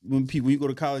when you go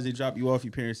to college they drop you off,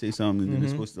 your parents say something and then they're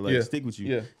supposed to like stick with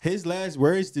you. Yeah. His last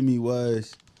words to me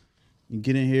was, "You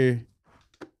get in here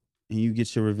and you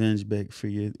get your revenge back for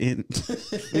your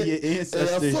ancestors."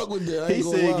 I fuck with that. He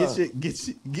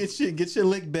said, "Get your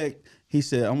lick back." He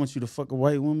said, "I want you to fuck a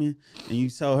white woman and you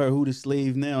tell her who to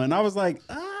slave now." And I was like,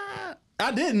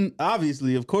 I didn't,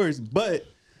 obviously, of course, but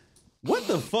what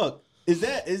the fuck? Is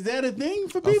that a thing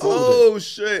for people? Oh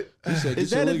shit! Is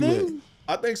that a thing?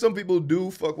 I think some people do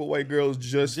fuck with white girls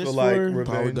just for like revenge.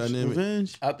 Power dynamic.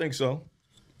 Revenge? I think so.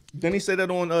 Then he said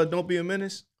that on Don't Be a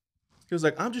Menace. He was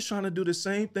like, "I'm just trying to do the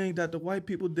same thing that the white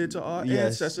people did to our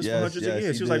ancestors for hundreds of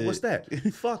years." She was like, "What's that?"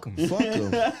 Fuck them. Fuck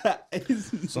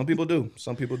them. Some people do.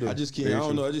 I just can't. I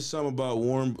don't know. I just something about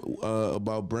warm,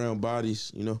 about brown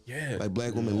bodies. You know, like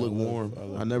black women look warm.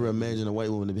 I never imagined a white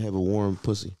woman to have a warm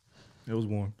pussy. It was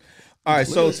warm. All right,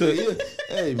 so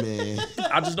hey man,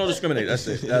 I just don't discriminate. That's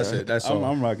it. That's all.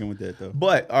 I'm rocking with that though.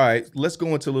 But all right, let's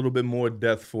go into a little bit more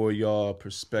depth for y'all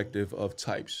perspective of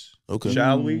types. Okay,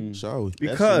 shall we?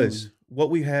 Because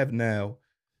what we have now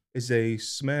is a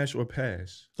smash or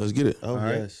pass. Let's get it. Oh all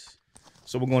right? Yes.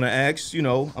 So we're gonna ask. I'm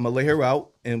gonna lay her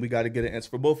out, and we got to get an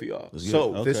answer for both of y'all.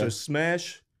 So this is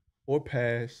smash or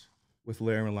pass with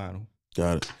Ler and Lionel.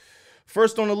 Got it.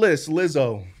 First on the list,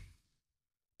 Lizzo.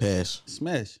 Pass.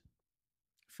 Smash.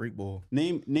 Freak ball.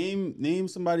 Name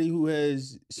somebody who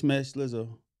has smashed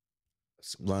Lizzo.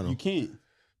 Lionel. You can't.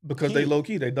 Because they low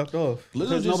key, they ducked off.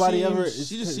 Lizzo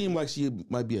she just seemed like she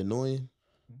might be annoying.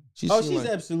 She's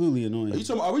absolutely annoying.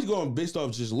 Are we going based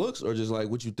off just looks or just like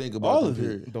what you think about all of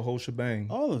it? The whole shebang.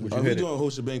 All of it. Are we doing whole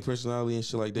shebang personality and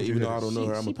shit like that? Even though I don't know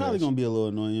her, I'm she probably gonna be a little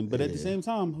annoying. But at the same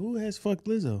time, who has fucked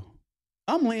Lizzo?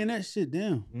 I'm laying that shit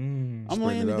down. I'm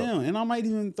laying it down, and I might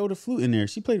even throw the flute in there.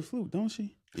 She played the flute, don't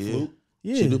she? Yeah. Flute?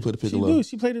 Yeah, she do play the piccolo.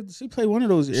 She played one of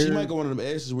those. She might go one of them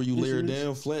asses where you lay her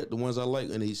down flat, the ones I like,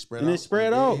 and they spread out. And they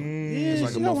spread out. Yeah, it's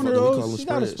like she a got one of those. She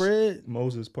got a spread.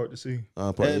 Moses, part to see.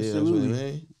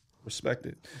 Absolutely. Respect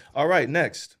it. All right,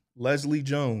 next. Leslie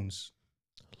Jones.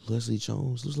 Leslie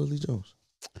Jones. Who's Leslie Jones?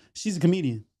 She's a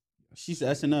comedian. She's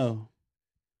SNL.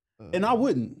 And I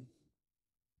wouldn't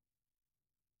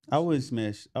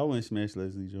smash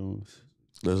Leslie Jones.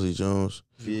 Leslie Jones.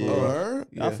 Yeah. Oh, her?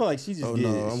 I feel like she just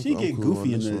get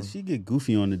goofy she get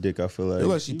goofy on the dick, I feel like. Feel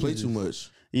like she play too much.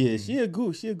 Yeah, she a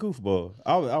goofball.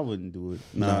 I wouldn't do it.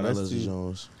 Nah, that's Leslie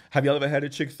Jones. Have y'all ever had a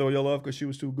chick throw y'all off because she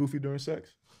was too goofy during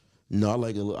sex? No, I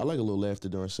like a little laughter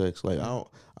during sex. Like I don't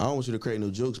want you to create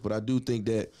no jokes, but I do think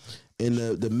that in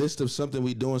the midst of something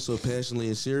we doing so passionately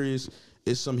and serious,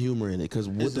 it's some humor in it. Because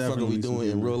what the fuck are we doing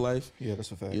in real life? Yeah,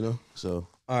 that's a fact. You know? So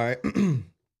all right.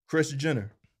 Kris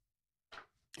Jenner.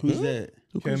 Who's that?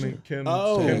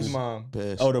 Kim's mom.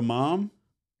 Pass. Oh, the mom?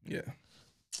 Yeah.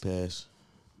 Pass.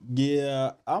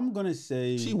 Yeah, I'm gonna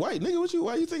say she white, nigga.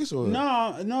 Why you think so? No,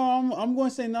 I'm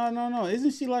gonna say no.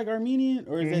 Isn't she like Armenian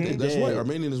or is that that's white?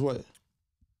 Armenian is white.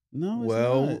 No,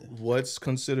 it's not. What's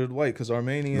considered white? Because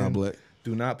Armenian. Not black.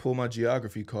 Do not pull my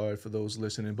geography card for those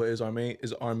listening. But is Armenia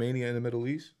in the Middle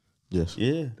East? Yes.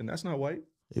 Yeah. Then that's not white.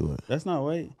 That's not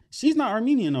white. She's not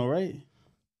Armenian though, right?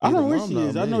 I don't know where she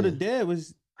is. I know the dad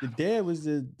was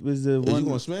the one. You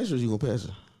gonna smash her or you gonna pass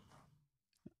her?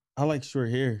 I like short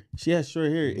hair. She has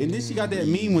short hair, and then she got that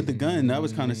meme with the gun. That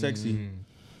was kind of sexy.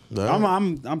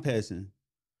 I'm passing,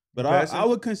 but I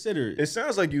would consider it. It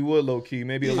sounds like you would low key.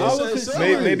 Maybe a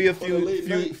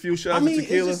few shots. I mean, of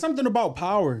tequila. it's just something about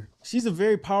power. She's a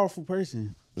very powerful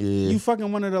person. Yeah. You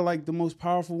fucking one of the most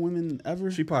powerful women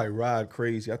ever. She probably ride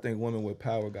crazy. I think women with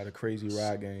power got a crazy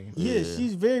ride game. Yeah,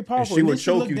 she's very powerful. And she would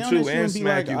choke you too and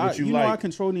smack you, but you know I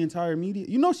control the entire media.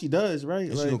 You know she does, right?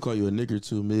 And she gonna call you a nigger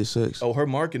too mid-sex. Oh, her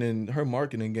marketing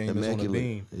game is on the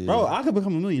beam. Yeah. Bro, I could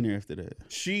become a millionaire after that.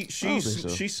 She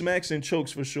smacks and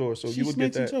chokes for sure. So you would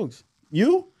get that. Chokes.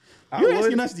 You're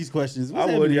asking us these questions. What's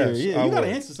I would, yes. Yeah, you gotta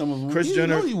answer some of them. Kris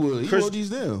Jenner. He wrote these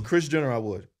down. Kris Jenner, I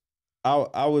would. I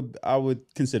would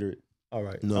consider it. All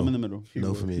right. No. I'm in the middle.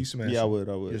 No for me. He's smashing. Yeah, I would.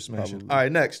 You're smashing. Probably. All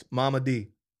right, next. Mama D.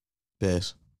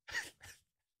 Pass.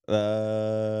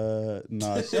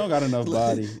 Nah, she don't got enough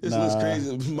body. This looks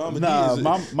crazy. Mama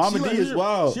D is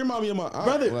wild. She remind me of my aunt.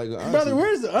 Brother,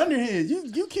 where's the underhand?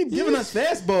 You keep giving us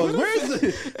fastballs. Where's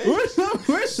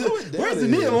the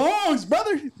Nia Longs,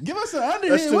 brother? Give us an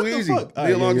underhand. That's too easy.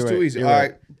 Nia Long is too easy. All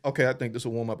right. Okay, I think this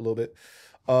will warm up a little bit.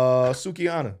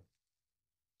 Sukiana.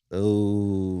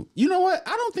 Oh, you know what? I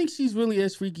don't think she's really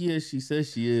as freaky as she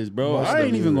says she is, bro. I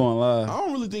ain't even gonna lie. I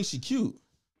don't really think she cute.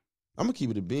 I'm gonna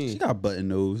keep it a bean. She got button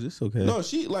nose. It's okay. No,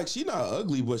 she not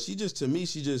ugly, but she just I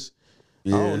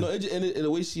don't know. And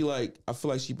the way she I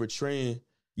feel like she portraying.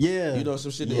 Yeah, you know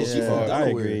some shit that she from I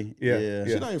agree. Yeah,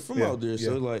 she not even from out there,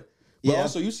 so But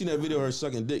also, you seen that video of her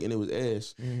sucking dick and it was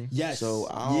ass. Mm-hmm. Yes. So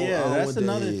that's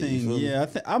another thing. Yeah,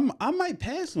 I might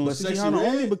pass on Sukiana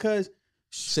only because.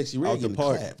 Sexy Red getting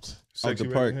clapped. Sexy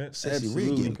Red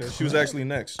getting clapped. She was actually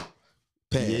next.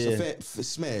 Pass. Yeah.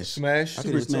 Smash.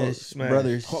 Super Smash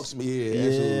Brothers. Hawks,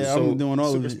 absolutely. So, I'm doing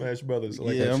all Super of it. Smash Brothers.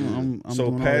 Like I'm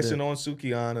so passing on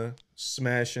Sukiana,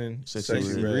 smashing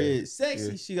Sexy Red.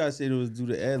 Sexy. She gotta say those do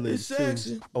the ad libs.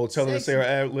 Sexy. Oh, tell her to say her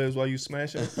ad libs while you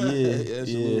smashing.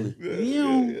 Absolutely.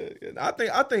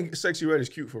 I think Sexy Red is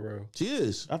cute for real. She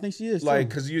is. I think she is. Like,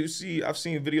 cause I've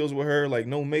seen videos with her like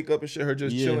no makeup and shit. Her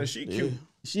just chilling. She cute.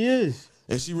 She is.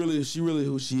 And she really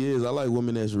who she is. I like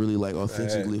women that's really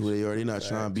authentically who they are. They're not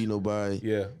trying to be nobody.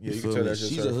 Yeah. You can tell that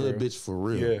she's a hood bitch for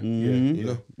real. Yeah. You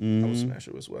know? I would smash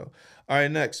her as well. All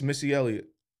right, next, Missy Elliott.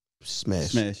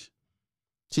 Smash.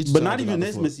 But not even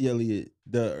this Missy Elliott.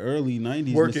 The early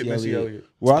 90s Work it, Missy Elliott.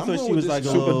 Well, I thought she was like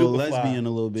a little lesbian a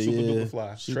little bit. Super duper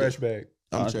fly. Trash bag.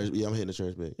 I'm hitting the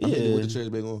trash bag. I'm hitting with the trash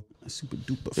bag on. Super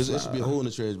duper. It should be a hole in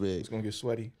the trash bag. It's gonna get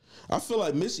sweaty. I feel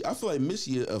like Missy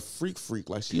a freak.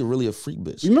 Like she really a freak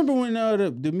bitch. You remember when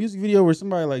the music video where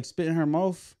somebody spit in her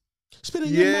mouth? Spit in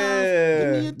your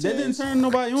mouth. That didn't turn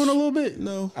nobody on a little bit.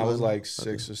 No, I was like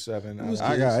 6 or 7.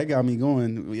 It got me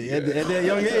going at that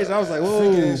young age. I was like, whoa,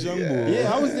 young boy.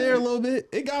 Yeah, I was there a little bit.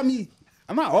 It got me.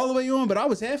 I'm not all the way on, but I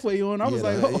was halfway on. I was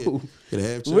like, oh,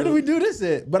 where do we do this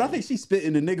at? But I think she spit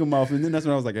in the nigga mouth, and then that's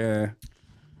when I was like,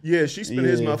 Yeah, she spit in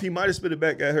his mouth. He might have spit it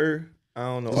back at her. I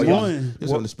don't know.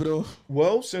 It's on the spit off.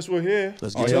 Well, since we're here,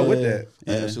 let's get y'all with that.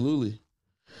 Yeah. Absolutely.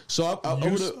 So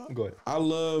go ahead. I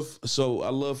love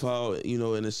how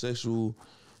in the sexual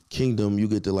kingdom you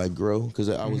get to grow because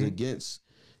I was against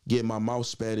get my mouth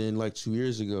spat in like 2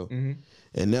 years ago.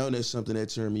 And now there's something that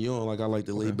turned me on. Like I like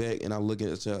to lay back and I look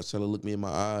at tell her to look me in my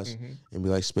eyes and be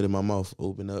like, spit in my mouth,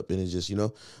 open up, and it's just, you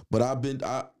know. But I've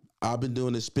been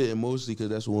doing this spitting mostly because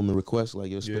that's what women request.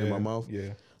 Like, yo, spit in my mouth.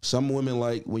 Yeah. Some women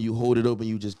like when you hold it open,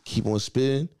 you just keep on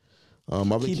spitting.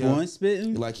 Keep on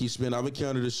spitting? Like keep spitting. I've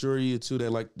encountered a shorty or two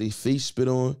that like they face spit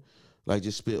on, like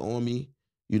just spit on me.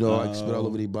 You know, like spit all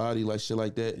over their body, like shit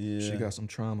like that. Yeah. She got some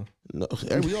trauma. No,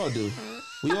 we all do.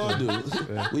 We all do.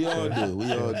 We all do.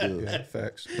 We all do. Yeah,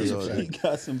 facts. She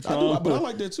got some trauma. But I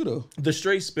like that too, though. The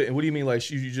straight spitting. What do you mean? Like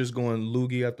you just going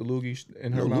loogie after loogie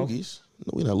in her mouth? Loogies.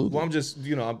 No, we not loogies. Well, I'm just,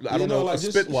 you know, I don't know, like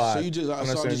spit wise. So you just, I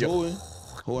start just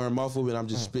holding her mouth open. I'm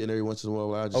just spitting every once in a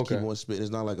while. I just keep on spitting.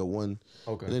 It's not like a one.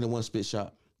 Okay. It ain't a one spit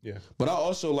shot. Yeah. But I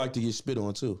also like to get spit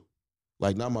on too.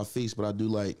 Like not my face, but I do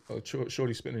like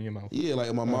shorty spitting in your mouth. Yeah,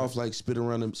 like in my mouth, like spit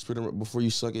around before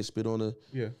you suck it, spit on it.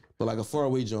 Yeah. But like a far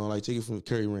away John, like take it from the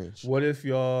Curry Ranch. What if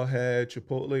y'all had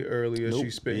Chipotle earlier?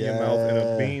 She spit in your mouth and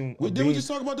a bean. Did we just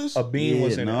talk about this? A bean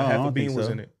was in it. Half a bean was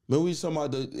in it. Remember we was talking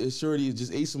about the shorty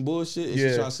just ate some bullshit and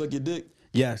she trying to suck your dick?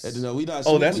 Yes. And, we not.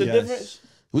 Oh, that's the difference.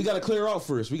 We gotta clear out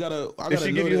first. We gotta. Did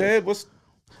she give you head? What's?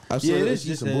 I said it's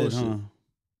just some bullshit.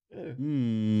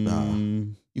 Nah,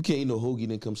 you can't eat no hoagie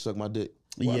and then come suck my dick.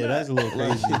 Yeah, that's a little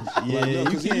crazy. Yeah,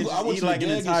 you can't eat like an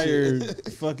entire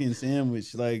fucking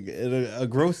sandwich, like a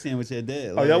gross sandwich at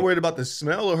that. Are y'all worried about the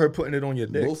smell or her putting it on your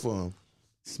dick? Both of them.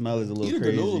 Smell is a little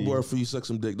crazy. Eat a granola bar before you suck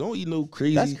some dick. Don't eat no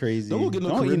crazy. That's crazy. Don't get no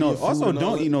Caribbean food. Also,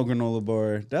 don't eat no granola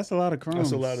bar. That's a lot of crumbs.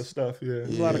 That's a lot of stuff. Yeah,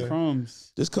 that's a lot of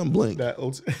crumbs. Just come blank.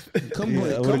 Come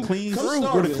blank. With a clean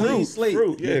fruit. With a clean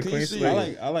slate. Yeah, clean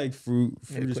slate. I like fruit.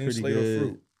 Fruit is pretty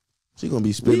good. She gonna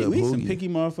be spitting up. We some picky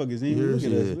motherfuckers. Look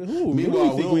at us.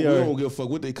 Meanwhile, we don't give a fuck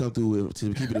what they come through with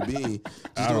to keep it a bean.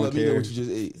 Just don't let me know what you just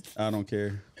ate. I don't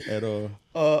care at all.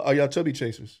 Are y'all chubby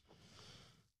chasers?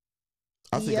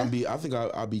 I think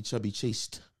I'll be chubby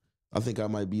chased. I think I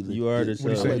might be the. You are the.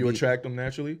 What you saying? You attract them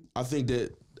naturally? I think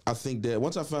that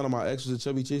once I found out my ex was a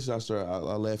chubby chaser,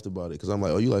 I laughed about it because I'm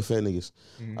like, oh, you like fat niggas.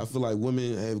 I feel like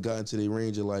women have gotten to their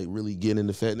range of like really getting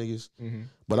into fat niggas.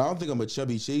 But I don't think I'm a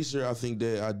chubby chaser. I think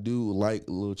that I do like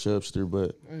a little chubster,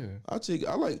 but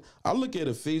I look at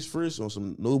a face first on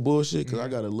some no bullshit because I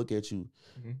gotta look at you,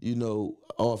 you know,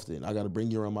 often. I gotta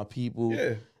bring you around my people.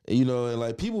 Yeah. And, you know, and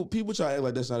like people try to act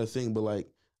like that's not a thing, but like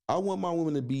I want my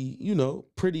woman to be, you know,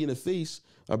 pretty in the face.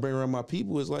 I bring around my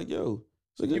people. It's like, yo.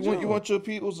 You want your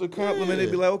people to compliment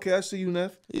it, be like, okay, I see you,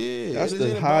 Neff. Yeah. That's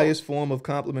the highest form of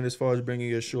compliment as far as bringing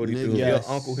your shorty through. Yes.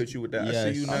 Your uncle hit you with that.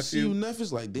 Yes. I see you, Neff.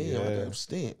 Is like, damn, I got a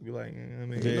stamp. Be like, I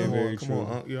mean, come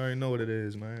on, Unc, you already know what it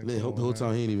is, man. Man, hope the whole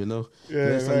time he ain't even know. Yeah,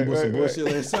 last time you some bullshit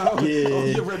last time.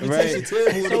 Your reputation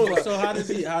terrible. So how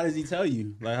does he tell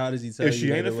you? Like, how does he tell you? If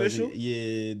she ain't official?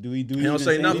 Yeah. Do we He don't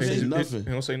say nothing. He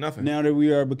don't say nothing. Now that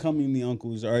we are becoming the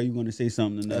uncles, are you going to say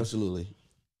something to Neff? Absolutely.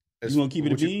 You gonna keep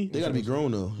it a bean? They gotta be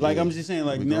grown though. Like I'm just saying,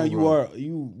 like now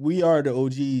we are the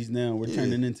OGs now. We're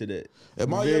turning into that. If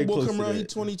my young boy come around, he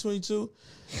 2022.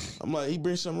 I'm like, he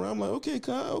brings something around. I'm like, okay,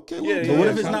 okay. Yeah, but what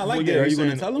if it's not like that? Are you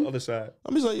gonna tell him? Other side.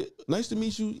 I'm just like, nice to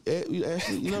meet you,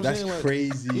 Ashley. You know what I'm saying? That's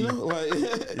crazy. You know, like,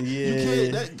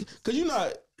 you can't, because you're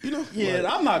not. You know, yeah,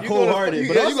 like, I'm not cold-hearted,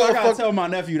 but also I gotta tell my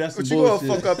nephew that's some bullshit.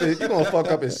 You're gonna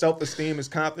fuck up his self-esteem, his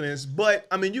confidence. But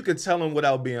I mean, you could tell him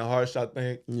without being harsh. I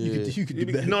think you could do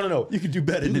better. No. You could do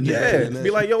better than that. Yeah, be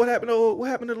like, yo, what happened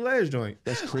to the last joint?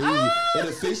 That's crazy. In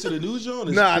the face of the new joint?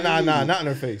 Nah, not in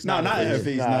her face. Not in her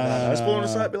face. Nah. Let's pull on the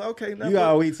side. Be like, okay, you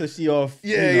gotta wait till she off.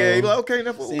 Yeah. You be like, okay,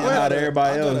 now saying hi to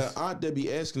everybody else. I got an aunt that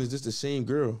be asking, is this the same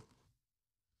girl?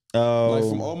 Oh, like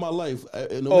from all my life,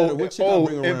 no matter what chick I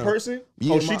bring around. In person?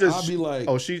 Yeah, I'll be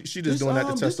like, she just doing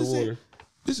that to test the water.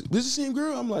 This the same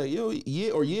girl? I'm like, yo,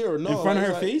 yeah or no. In front of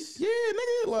her face? Yeah,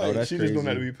 nigga. Like, that's she just doing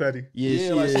that to be petty.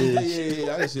 Yeah, I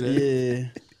can see that.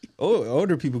 Yeah.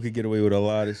 Older people could get away with a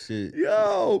lot of shit.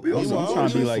 Yo, I'm trying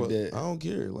to be like that. I don't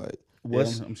care. Like,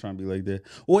 I'm trying to be like that.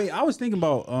 Wait, I was thinking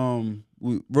about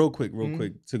real quick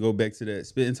to go back to that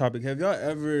spitting topic. Have y'all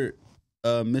ever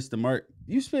missed the mark?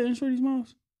 You spit in shorty's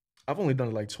mouths? I've only done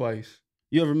it like twice.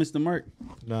 You ever missed the mark?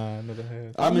 Nah, I never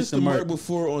have. I missed the mark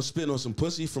before on spitting on some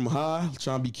pussy from high,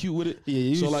 trying to be cute with it.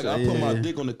 Yeah, so like I put my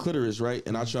dick on the clitoris, right,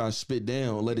 and I try to spit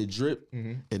down, let it drip,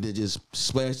 and then just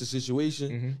splash the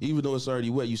situation. Even though it's already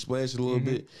wet, you splash it a little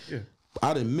bit. Yeah.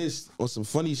 I done missed on some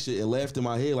funny shit and laughed in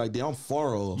my head like, damn, I'm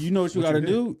far off. You know what you gotta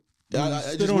do? I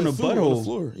spit on the butthole. On the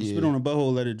floor. Yeah. Spit on the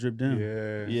butthole, let it drip down.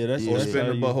 Yeah, that's spit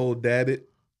in the butthole, dab it.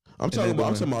 I'm talking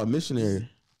about missionary.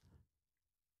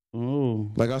 Oh,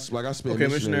 like I spit. Okay,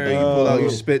 missionary, you pull out, you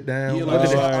spit down. Yeah, like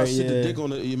I sit the dick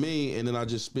on you mean, and then I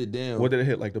just spit down. What did it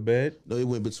hit? Like the bed? No, it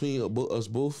went between us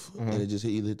both, and it just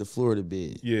either hit the floor or the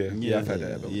bed. Yeah, I've had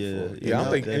that before. Yeah, I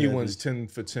don't think anyone's 10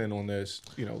 for 10 on this,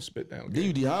 spit down. Then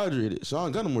you dehydrated, so I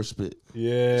ain't got no more spit.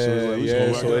 Yeah, so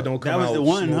it don't come out. That was the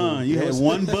one, huh? You had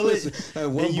one bullet,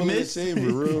 and you missed.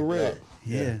 Real red.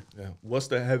 Yeah. What's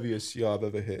the heaviest y'all have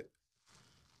ever hit?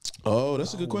 Oh,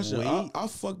 that's a good question. I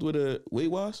fucked with a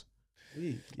weight-wise.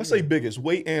 Let's say biggest,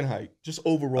 weight and height, just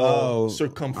overall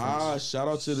circumference. Shout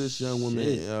out to this young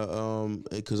woman,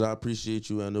 because I appreciate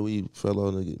you. I know we fell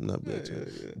on the not bad too.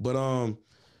 But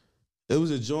it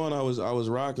was a joint I was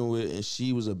rocking with, and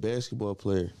she was a basketball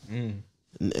player. And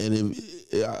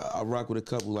I rock with a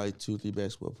couple, like 2 or 3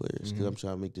 basketball players, because I'm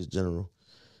trying to make this general.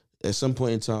 At some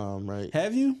point in time, right?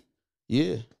 Have you?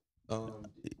 Yeah.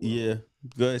 Yeah.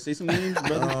 Go ahead, say some names,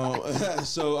 brother.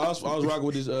 So I was rocking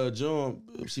with this John.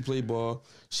 She played ball.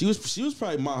 She was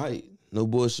probably my height. No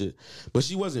bullshit. But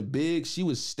she wasn't big. She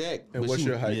was stacked. And what's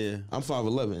your height? Yeah. I'm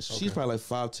 5'11". Okay. She's probably like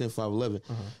 5'10", 5'11".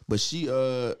 But she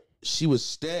was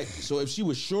stacked. So if she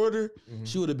was shorter,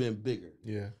 she would have been bigger.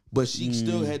 Yeah. But she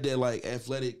still had that like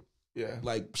athletic,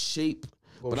 like shape.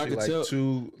 What but I could like tell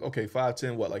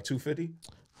 5'10", what, like 250?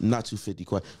 Not 250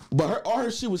 quite. But all her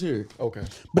shit was here. Okay.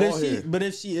 But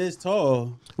if she is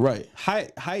tall, right.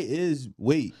 Height is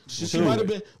weight. She might have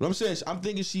been. What I'm saying, I'm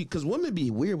thinking because women be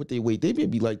weird with their weight. They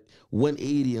be like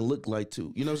 180 and look like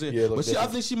 2. You know what I'm saying? Yeah, but I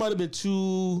think she might have been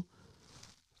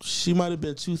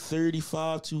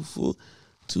 235,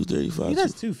 235. Yeah,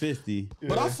 that's 250.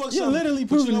 But I fuck You're something. literally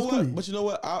But proving you know this what? point. But you know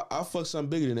what? I fuck something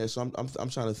bigger than that. So I'm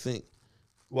trying to think.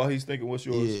 While he's thinking, what's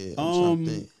yours? Yeah. I'm trying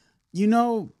to think.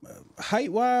 Height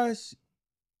wise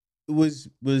was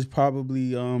probably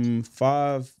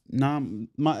 5'9".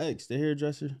 My ex, the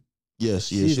hairdresser.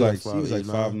 Yes, yeah. She was like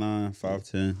 5'9",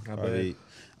 5'9", 5'10",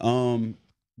 5'8".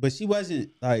 But she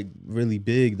wasn't like really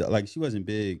big. Like she wasn't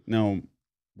big. Now,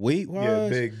 weight wise,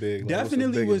 big.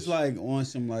 Definitely was like on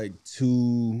some like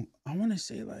 2. I want to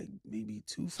say like maybe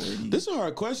 240. This is a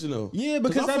hard question though. Yeah,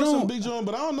 because I fuck don't some big John,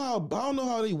 but I don't know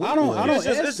how they. I don't.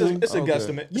 It's a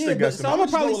guesstimate. Yeah, so I'm gonna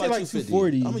probably say like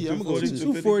 240. I'm gonna go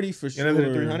 240 for sure. You never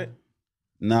hit 300?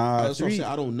 Nah, that's what I'm saying.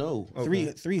 I don't know.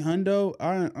 Okay. 300.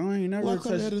 I ain't never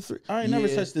touched. I ain't never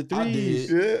touched the 3s. I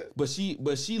did.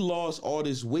 But she lost all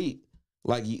this weight.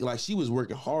 Like she was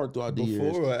working hard throughout the years.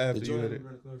 Before or after you had it?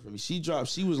 She dropped.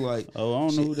 She was like, I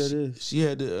don't know who that is. She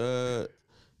had the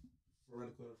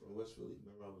from West Philly.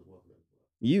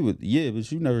 You would,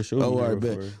 but you never showed me. Oh, I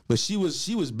bet. But she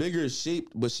was bigger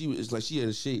shaped. But she had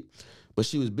a shape. But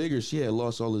she was bigger. She had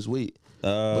lost all this weight.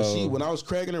 But when I was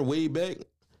cracking her way back,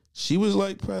 she was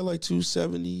like probably like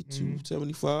 270,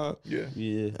 275.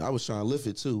 Yeah. I was trying to lift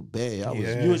it too. Bad.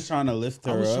 You was trying to lift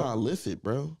her up. I was trying to lift it,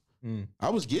 bro. I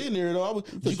was getting there though.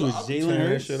 You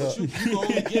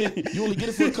only get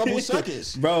it for a couple of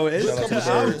seconds, bro.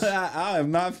 I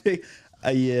am not big.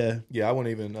 Yeah, I won't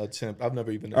even attempt. I've never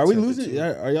even. Are we losing?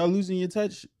 Are y'all losing your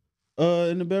touch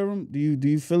in the bedroom? Do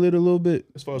you feel it a little bit?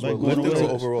 As far as like lifting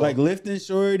overall, like lifting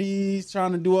shorties,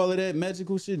 trying to do all of that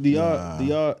magical shit. Do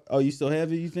y'all? Oh, you still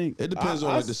have it? You think? It depends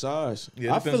on like the size.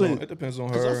 Yeah, it depends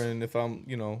on her, and if I'm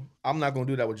not gonna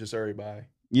do that with just everybody.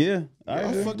 Yeah,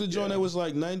 I fucked a joint that was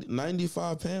like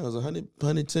 95 pounds,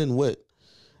 110 wet.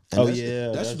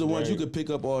 And that's the ones you could pick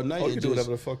up all night. You can do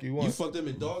whatever the fuck you want. You fuck them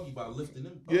in doggy by lifting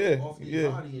them off body.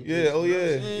 Your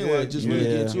just really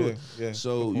get to it. Yeah.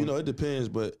 So it depends,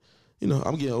 but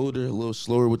I'm getting older, a little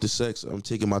slower with the sex. I'm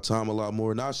taking my time a lot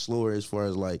more. Not slower as far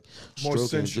as like more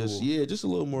sensual. Just a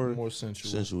little more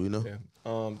sensual. Sensual, Yeah.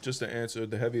 Just to answer,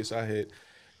 the heaviest I hit.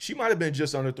 She might have been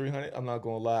just under 300. I'm not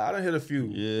gonna lie. I done hit a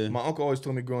few. Yeah. My uncle always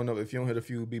told me growing up, if you don't hit a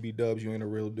few BBWs, you ain't a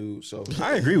real dude. So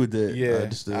I agree with that. Yeah,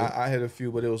 I hit a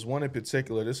few, but it was one in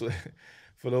particular. This was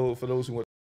for those who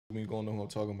don't know who I'm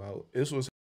talking about.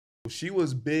 She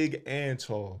was big and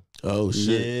tall. Oh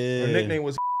shit. Yeah. Her nickname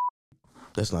was.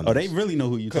 That's not. Oh, they really know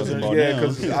who you talking about. Yeah,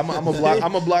 because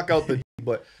I'm a block out the.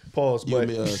 But pause. You but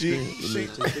me, she take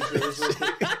a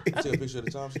picture of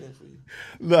the timestamp for you.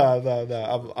 Nah.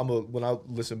 When I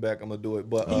listen back, I'm gonna do it.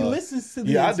 But he listens to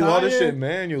the I do all this shit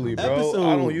manually, bro. episode,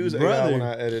 I don't use AI when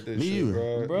I edit this shit,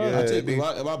 either. bro. Yeah, I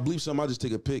if I bleep something, I just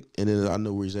take a pic and then I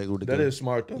know exactly what to That go. is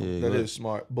smart though. That is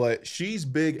smart. But she's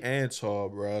big and tall,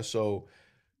 bro. So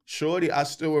Shorty, I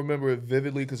still remember it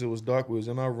vividly because it was dark. We was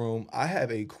in my room. I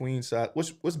have a queen size.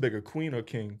 What's bigger, queen or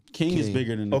king? King is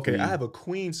bigger than the Okay, queen. I have a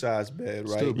queen size bed,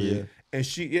 right? Still big. Yeah. And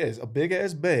it's a big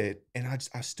ass bed, and I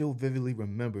still vividly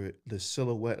remember the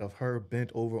silhouette of her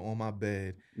bent over on my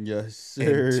bed, Yes,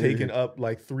 sir. and taking up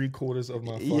like 3/4 of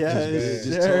my fucking Yes,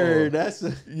 bed. sir. That's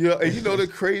Yeah, and you know the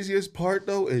craziest part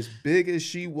though, as big as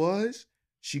she was,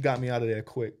 she got me out of there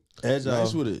quick.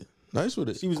 Nice with it. Nice with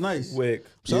it. She was nice. Quick.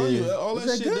 Telling Yeah. you, all that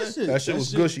That's shit. good shit. That shit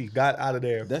was gushy. Got out of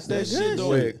there. That's That that shit good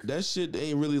don't. shit. That shit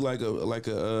ain't really like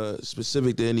a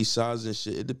specific to any size and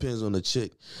shit. It depends on the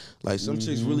chick. Like some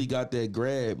chicks really got that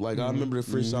grab. Like I remember the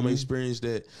first time I experienced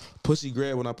that pussy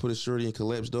grab when I put a shorty in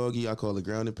collapse doggy. I call it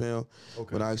grounded pound.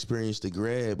 Okay. When I experienced the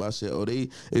grab, I said, "Oh,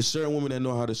 it's certain women that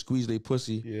know how to squeeze their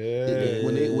pussy. Yeah.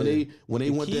 When they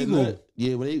want that Kegel. nut,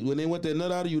 yeah. When they want that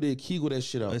nut out of you, they kegel that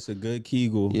shit out. That's a good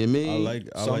Kegel. You know what I mean?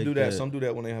 I Some like do that. Some do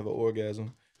that when they have an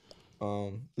orgasm.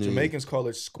 Jamaicans call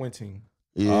it squinting.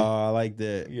 Yeah. I like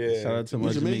that. Yeah. Shout out to You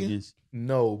my Jamaican? Jamaicans.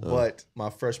 No, but my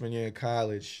freshman year in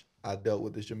college, I dealt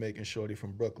with this Jamaican shorty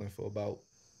from Brooklyn for about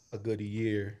a good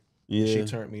year. Yeah. She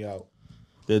turned me out.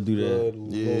 They'll do Good that.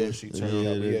 Lord, she turned me Yeah,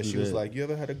 out. But they yeah, do she was that. like, "You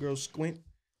ever had a girl squint?"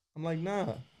 I'm like,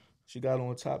 "Nah." She got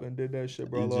on top and did that shit,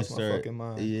 bro. I And lost just my start- fucking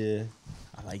mind. Yeah.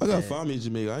 I like I got that. family in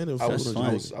Jamaica. I ain't never I fucked was, with fun. I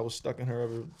Jamaica. was I was stuck in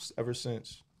her ever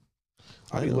since.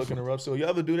 I I be ain't looking never her up. So you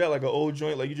ever do that, like an old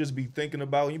joint, like you just be thinking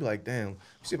about, and you be like, "Damn,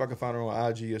 see if I can find her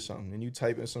on IG or something," and you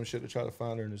type in some shit to try to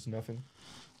find her, and there's nothing.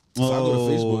 So I go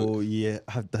to Facebook. Oh, yeah.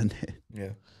 I've done that. Yeah,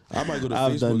 I might go to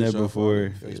I've Facebook. done and that try to before.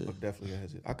 find it. Facebook definitely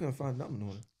has it. I couldn't find nothing on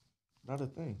it. Not a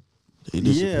thing. He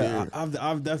Yeah, disappeared.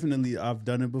 I've definitely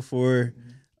done it before.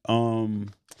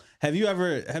 Have you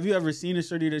ever seen a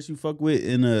shorty that you fuck with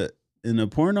in a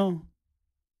porno?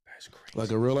 That's crazy.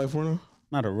 Like a real life porno?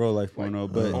 Not a real life porno,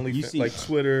 but Only you see like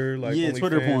Twitter, like yeah,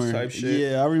 Twitter OnlyFans porn type shit.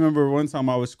 Yeah, I remember one time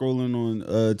I was scrolling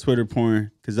on Twitter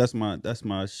porn because that's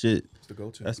my shit. It's the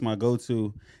go-to. That's my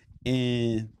go-to.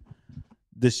 And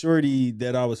the shorty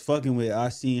that I was fucking with, I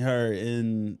seen her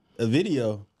in a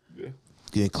video.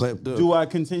 Getting clapped up. Do I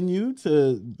continue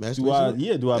to Masturbate to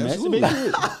it? do I Absolutely.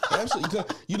 masturbate to it?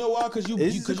 Absolutely. You know why? Because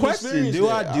It's the question. Do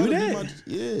I do that?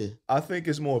 Yeah. I think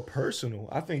it's more personal.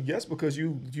 I think yes, because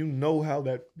you know how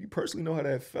that you personally know how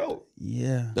that felt.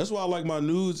 Yeah. That's why I like my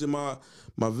nudes and my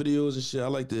videos and shit. I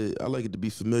like it to be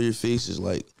familiar faces.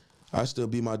 Like I still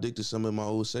be my dick to some of my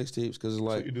old sex tapes because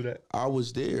like you do that. I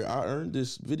was there. I earned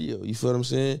this video. You feel what I'm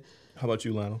saying? How about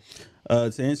you, Lionel?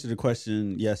 To answer the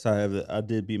question, yes, I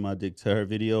did beat my dick to her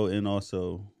video, and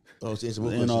also Oh, to answer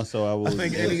both and questions. also I was. I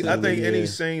think any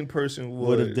sane person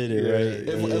would have did it,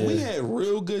 right? If we had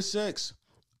real good sex,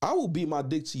 I will beat my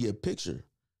dick to your picture.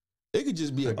 It could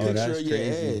just be a picture that's of your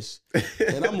crazy. ass,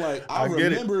 and I'm like, I get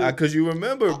remember it because you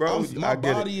remember, bro. my I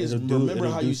get body it. is It'll remember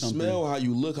how do you something. smell, how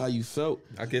you look, how you felt.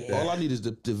 I get that. All I need is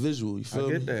the visual. You feel I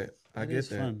me? get that. I get It's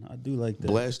that. fun. I do like that.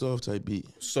 Blast off type beat.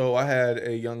 So I had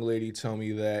a young lady tell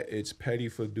me that it's petty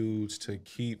for dudes to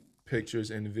keep pictures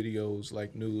and videos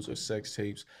like nudes or sex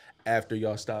tapes after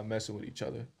y'all stop messing with each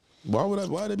other. Why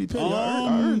that be petty?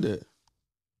 I earned that.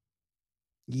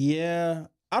 Yeah,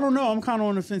 I don't know. I'm kind of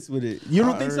on the fence with it. You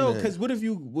don't I think so? earned that. Because what if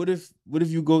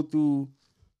you go through?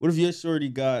 What if your shorty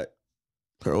got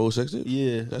Her old sex tape?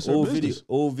 yeah That's her old business.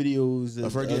 old videos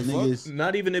Of her of getting niggas?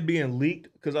 Not even it being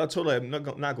leaked, because I told her I'm not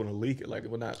going to leak it. Like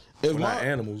we're not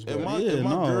animals. If But my Yeah,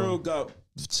 no. girl got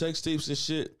sex tapes and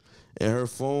shit, and her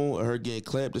phone or her getting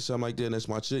clapped or something like that, and that's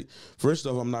my chick. First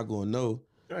off, I'm not gonna know.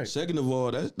 Right. Second of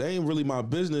all, that ain't really my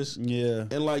business. Yeah,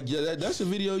 And like, yeah, that's a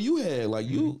video you had. Like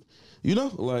you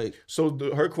know, like So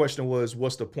her question was,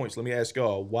 what's the point? So let me ask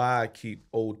y'all, why keep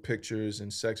old pictures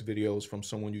and sex videos from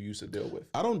someone you used to deal with?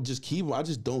 I don't just keep them. I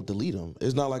just don't delete them.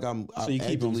 It's not like I'm. So you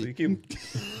keep 'em, So actively- you keep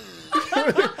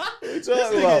What you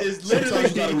talking about? Sometimes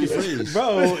you gotta rephrase.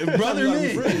 bro, brother, Sometimes you gotta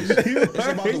me, rephrase. It's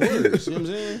about the words. You know what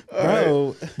I'm saying?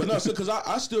 bro. But no, because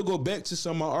I still go back to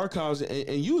some of my archives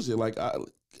and use it. Like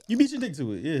You beat your dick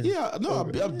to it, yeah. yeah, no, I'll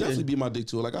definitely beat my dick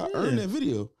to it. Like I earned that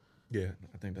video. Yeah,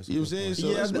 I think that's You know what I'm saying? So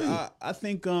Yeah, that's me. I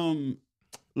think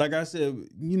like I said,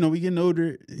 you know, we getting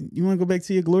older. You want to go back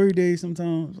to your glory days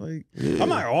sometimes. Like Yeah. I'm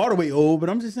not all the way old, but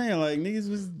I'm just saying, like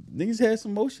niggas had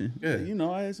some motion. Yeah. You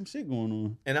know, I had some shit going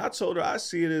on. And I told her I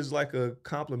see it as like a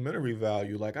complimentary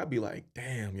value. Like I'd be like,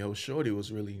 damn, yo, shorty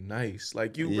was really nice.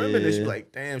 Like you reminisce, Yeah.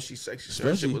 like, damn, she's sexy. That shit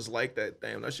Especially- was like that.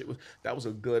 Damn, that was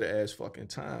a good ass fucking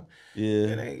time. Yeah.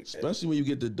 It ain't. Especially when you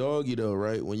get the doggy though,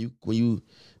 right? When you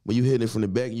hitting it from the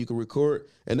back and you can record.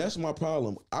 And that's my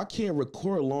problem. I can't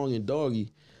record long and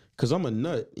doggy Cause I'm a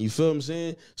nut. You feel what I'm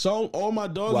saying? So all my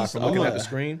dogs. Why, from looking at the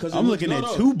screen? Cause I'm looking at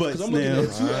two butts now. I'm looking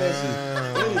at two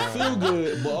asses. And it feel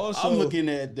good, but also I'm looking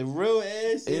at the real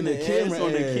ass and the camera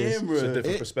on the camera. It's a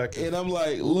different perspective. And I'm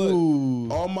like,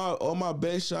 look, all my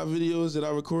best shot videos that I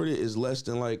recorded is less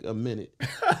than like a minute.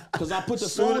 Cause I put the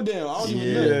phone down. I don't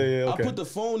even know. Okay. I put the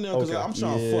phone down because I'm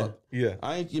trying to fuck. Yeah.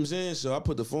 I ain't. You know what I'm saying? So I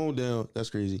put the phone down. That's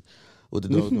crazy. With the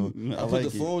dog doing. I put the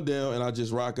phone down and I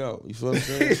just rock out. You feel what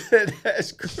I'm saying?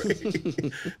 That's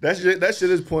crazy. that shit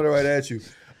is pointed right at you.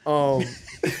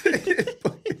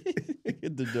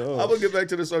 Get the dog. I'm gonna get back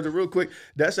to the subject real quick.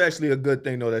 That's actually a good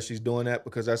thing though that she's doing that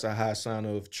because that's a high sign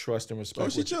of trust and respect. Oh,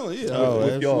 she chilling, yeah.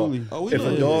 With y'all. Oh,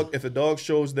 if a dog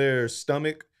shows their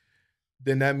stomach,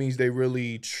 then that means they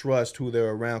really trust who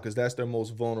they're around because that's their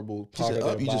most vulnerable part of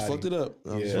their body. You just fucked it up.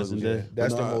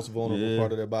 That's the most vulnerable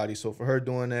part of their body. So for her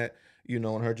doing that, you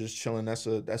know, and her just chilling, that's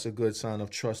a good sign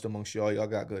of trust amongst y'all. Y'all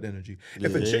got good energy.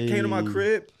 If a chick came to my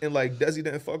crib and like Desi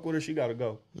didn't fuck with her, she gotta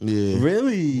go. Yeah.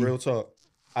 Really? Real talk.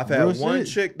 I've had one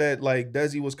chick that like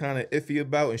Desi was kind of iffy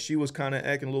about, and she was kind of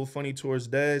acting a little funny towards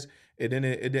Des. It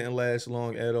didn't last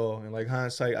long at all. And like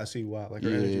hindsight, I see why. Like her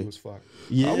energy was fucked.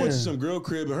 Yeah. I went to some girl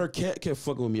crib and her cat kept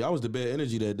fucking with me. I was the bad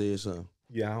energy that day or something.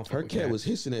 Yeah, I don't her cat was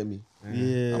hissing at me.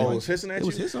 Yeah. Oh, it was hissing at you? It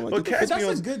was hissing. But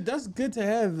that's good to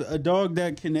have a dog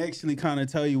that can actually kind of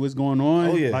tell you what's going on.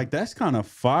 Oh, yeah. Like, that's kind of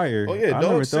fire. Oh, yeah. I Dogs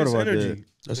never thought sense about energy. that.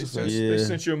 They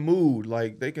sense your mood.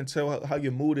 Like, they can tell how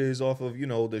your mood is off of, you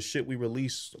know, the shit we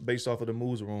release based off of the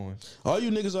moods we're on. All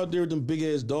you niggas out there with them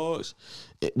big-ass dogs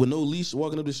with no leash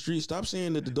walking up the street, stop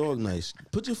saying that the dog nice.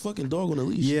 Put your fucking dog on a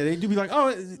leash. Yeah, they do be like,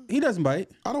 oh, he doesn't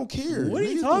bite. I don't care. What are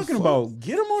you talking about?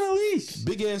 Get him on a leash.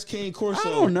 Big-ass cane Corso.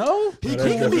 I don't know. He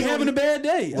could be having a bad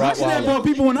day. I snap on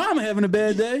people when I'm having a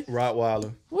bad day.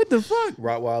 Rottweiler. What the fuck?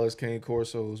 Rottweilers, cane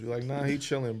Corsos. Be like, nah, he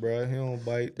chilling, bro. He don't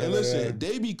bite. And listen,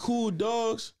 they be cool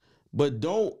dogs, but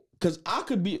don't, because I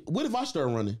could be, what if I start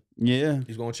running? Yeah.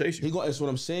 He's going to chase you. That's what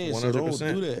I'm saying. 100%. So don't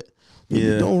do that.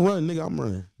 Yeah. Don't run, nigga. I'm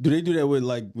running. Do they do that with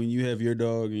like when you have your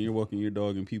dog and you're walking your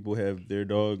dog and people have their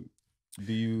dog?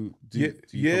 Do you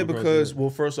because well,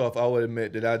 first off, I would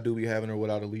admit that I do be having her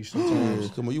without a leash sometimes.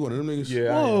 Come on, you one of them niggas?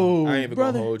 Yeah, I ain't even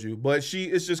gonna hold you. But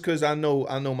it's just because I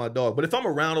know my dog. But if I'm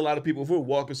around a lot of people, if we're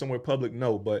walking somewhere public,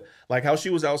 no. But like how she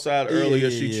was outside earlier,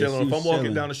 she chilling. If I'm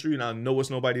walking down the street and I know it's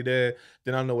nobody there,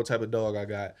 then I know what type of dog I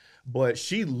got. But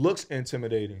she looks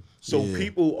intimidating. So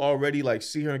people already like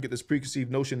see her and get this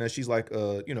preconceived notion that she's like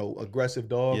a, you know, aggressive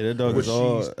dog. Yeah, that dog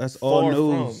is that's all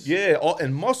nose. Yeah,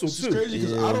 and muscle too. It's crazy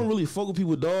because I don't really fuck with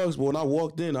people with dogs, but when I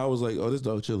walked in, I was like, oh, this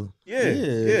dog chilling.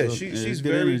 Yeah. She's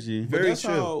very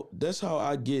chill. That's how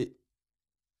I get,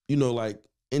 you know, like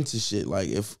into shit. Like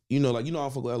if I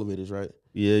don't fuck with elevators, right?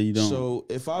 Yeah, you don't. So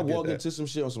if I walk into some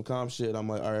shit on some calm shit, I'm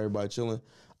like, all right, everybody chilling.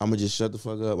 I'm gonna just shut the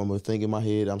fuck up. I'm gonna think in my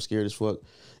head. I'm scared as fuck.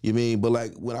 You mean? But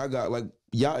like when I got like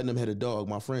y'all and them had a dog,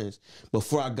 my friends.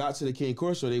 Before I got to the King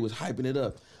Corso, they was hyping it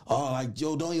up. Oh, like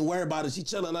yo, don't even worry about it. She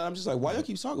chilling. I'm just like, why y'all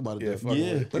keep talking about it?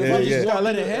 But if I just gotta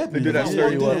let it happen. They do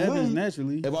that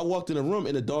naturally. If I walked in a room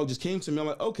and the dog just came to me, I'm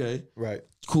like, okay, right,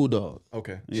 cool dog.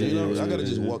 Okay, so, you know, I gotta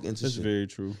just walk into That's shit. very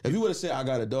true. If you would have said I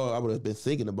got a dog, I would have been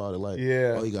thinking about it. Like,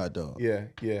 oh, you got a dog. Yeah.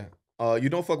 You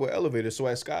don't fuck with elevators, so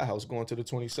at Sky House going to the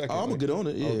 22nd. Oh, I'm gonna get on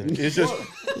it. Yeah, it's just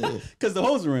because the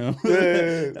hose around. But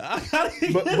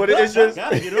it's just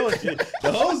I gotta get on shit.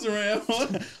 The hose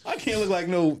around. I can't look like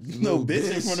no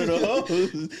bitch in front of the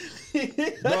hose.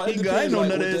 No, I ain't no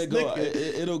nut ass nigga.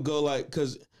 It'll go like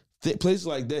because places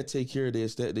like that take care of they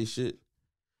shit.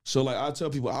 So like I tell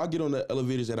people, I'll get on the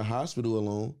elevators at a hospital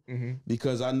alone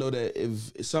because I know that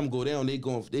if something go down,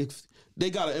 they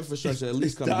got an infrastructure at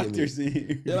least come to get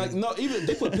me. They're like, no, even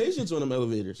they put patients on them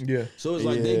elevators. Yeah. So it's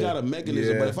like they got a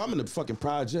mechanism. But if I'm in the fucking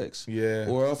projects,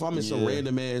 or if I'm in some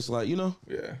random ass, like, you know,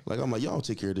 like I'm like, y'all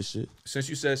take care of this shit. Since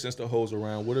you said since the hose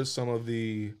around, what are some of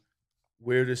the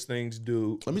weirdest things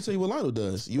do? Let me tell you what Lionel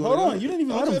does. Hold on, you didn't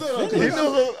even let him finish.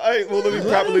 Let me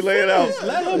properly lay it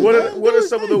out. What are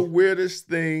some of the weirdest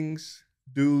things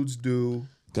dudes do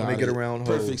when they get around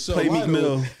hoes? Perfect. So play Meek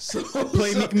Mill.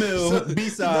 Play Meek Mill.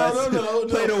 B-sides. No.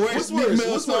 Play the worst Meek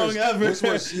Mill song ever. What's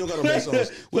worse? You don't got no best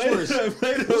songs. What's worse?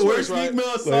 Play the worst Meek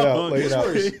Mill song. What's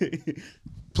worse?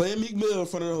 Playing Meek Mill in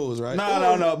front of the hoes, right?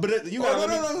 No. But you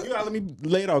gotta let me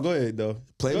lay it out. Go ahead, though.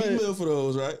 Play Meek Mill for the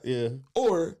hoes, right? Yeah.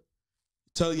 Or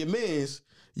tell your mans,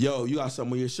 yo, you got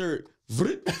something on your shirt,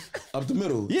 up the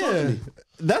middle. Yeah.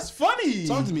 That's funny.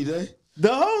 Talk to me, Day.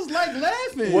 The hoes like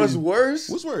laughing. What's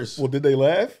worse? Well, did they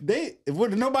laugh?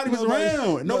 Nobody was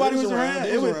around. Nobody was around.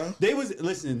 They was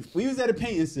listen. We was at a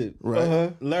paint and sip.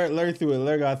 Right. Ler threw it.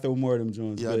 Ler got to throw more of them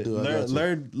joints. Yeah, I do.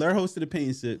 Ler hosted a paint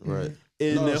and sip. Right.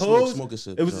 And No, the hose, smoke and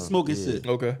sip. it was a smoke and sip.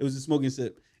 Okay. It was a smoke and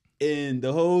sip. And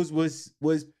the hose was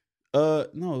no,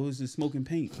 it was a smoking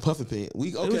paint. Puffing paint. It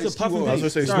was a puffing I was paint. gonna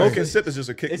say Sorry. smoke and sip is just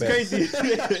a kickback. It's crazy.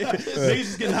 Niggas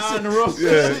just getting high on the roof.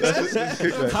 Yeah, that's just a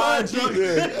kickback. High drunk.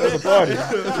 Yeah, that's a party.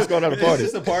 Just going out a party.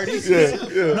 It's just a party.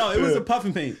 Yeah. No, it was a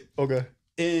puffing paint. Okay.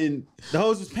 And the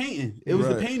hose was painting. It was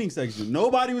the Right. painting section.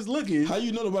 Nobody was looking. How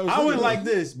you know nobody was I went looking? like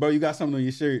this, bro. You got something on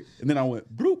your shirt, and then I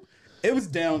went bloop. It was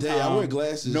downtown. Damn, I wear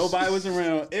glasses. Nobody was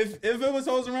around. If it was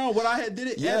hoes around, would I had did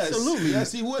it? Yes. Absolutely.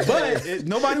 Yes, he would. But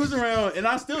nobody was around, and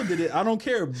I still did it. I don't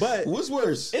care. But What's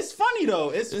worse? it's funny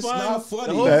though. It's fun. not funny.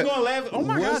 The hoes That- gonna laugh. Oh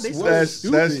my god, they so That's-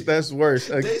 stupid. That's worse.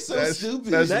 They so stupid.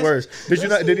 That's worse.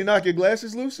 That's Did he knock your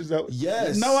glasses loose? Is that?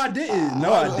 Yes. No, I didn't.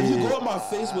 No, I If you didn't. go on my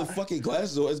face with fucking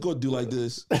glasses on, it's gonna do like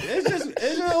this. It's just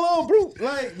a little brute.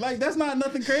 Like that's not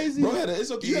nothing crazy. Bro,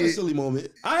 it's okay. You had a silly moment.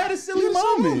 I had a silly You had a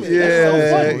silly moment. moment. Yeah, That's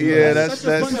so funny. yeah, That's such a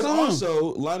that's- fun Because song.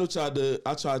 also, Lionel tried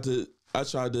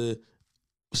to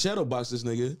shadow box this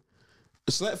nigga.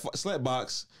 Slap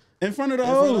box. In front of the In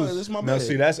front of- hose. This my Now, bad.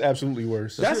 see, that's absolutely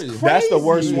worse. That's crazy. crazy. That's the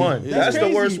worst one. That's the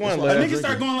crazy. worst one, A Lev. nigga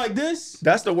start going like this.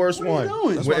 That's the worst What are one. you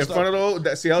doing? That's why I In front of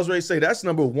those, see, I was ready to say that's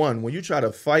number one. When you try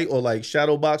to fight or like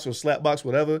shadow box or slap box,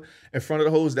 whatever, in front of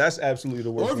the hose, that's absolutely the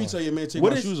worst. Or if you one. tell your man take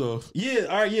What my is- shoes off. Yeah,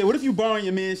 all right, yeah. What if you borrowing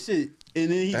your man's shit and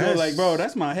then he go That's- like, bro,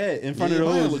 that's my hat in front Yeah, of the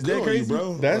it might hose. look Is good that on you, crazy?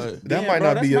 bro. That's Like, that Damn, might bro,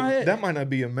 not that's be my head. that might not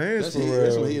be a man's That's for hate.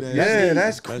 That's real. what hate ass. Yeah,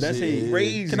 That's that's hate.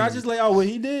 crazy. Can I just lay out what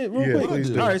he did real Yeah, quick? please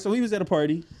do. All right, so we was at a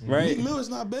party, right? Meek Mill is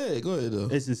not bad. Go ahead though.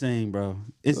 It's insane, bro.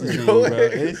 It's insane, Go bro.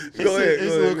 ahead. It's Go ahead, a go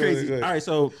little ahead, crazy. go ahead. All right,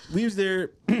 so we was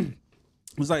there.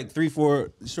 It was like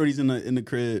 3-4 shorties in the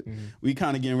crib. We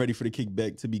kind of getting ready for the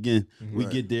kickback to begin. We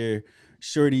get there,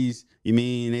 shorties. You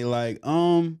mean they like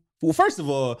Well, first of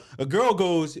all, a girl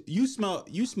goes, "You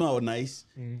smell nice,"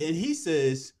 and he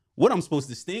says, "What, I'm supposed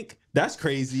to stink?" That's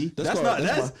crazy.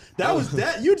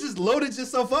 You just loaded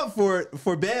yourself up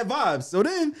for bad vibes. So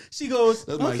then she goes,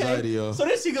 That's my okay. anxiety, yo. So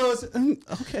then she goes,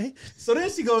 okay. So then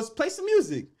she goes, play some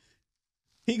music.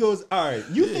 He goes, all right,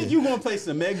 you think you gonna play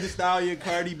some Meg Thee Stallion,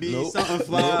 Cardi B, Nope. something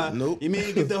fly? Nope. You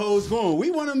mean get the hoes going?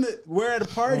 We want them to. We're at a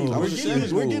party. I we're was getting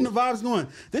just the vibes going.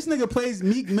 This nigga plays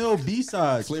Meek Mill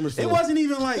B-sides. Flamers It Flow. wasn't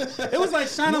even like it was like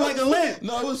shining like a lamp.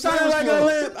 No, it was shining Flamers like Flow. a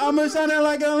lamp. I'm shining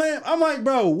like a lamp. I'm like,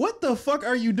 bro, what the fuck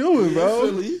are you doing, bro?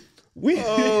 Philly. We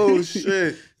Oh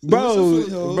shit.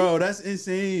 bro, that's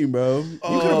insane, bro. You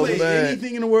could have Oh, played man.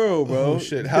 anything in the world, bro. Oh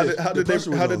shit. How did The pressure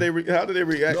was on. they react No, to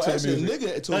the actually, a music?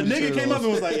 nigga A told me to nigga turn came it up off.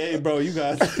 and was like, "Hey, bro, you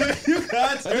guys, you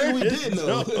guys A nigga heard we this, did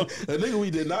know. bro." A nigga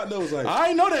we did not know was like, I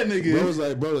ain't know that nigga. bro was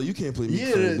like, bro, you can't play Meek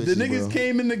Yeah, Mill, the niggas bro.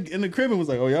 came in the crib and was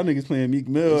like, "Oh, y'all niggas playing Meek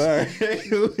Mill." All right.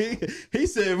 he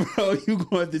said, "Bro, you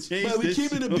going to change But we this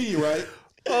keep it a tune." beat, right?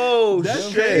 Oh That's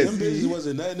Them shit. bitches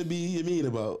wasn't nothing to be mean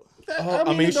about. I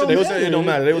mean, it shit, don't it don't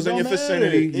matter. They was in It your don't matter.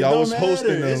 vicinity. It Y'all don't was hosting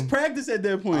matter. It's them. practice at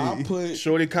that point. I put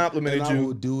Shorty complimented and I will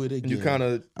you. do it again. You kind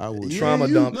of I will. trauma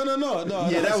you- dump. No.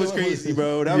 Yeah, that was crazy,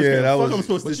 bro. That was Yeah, crazy. that Fuck, was- I'm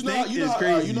supposed But to you know, stink. you know, It's how,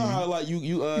 crazy. you know how like you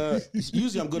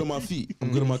usually I'm good on my feet.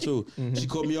 I'm good on my toe. She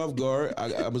caught me off guard.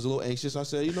 I was a little anxious. I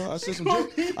said, I said some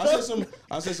joke.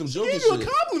 I said some joking Give you a shit.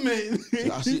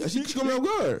 compliment. She caught me off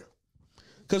guard.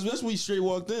 Cause that's when you straight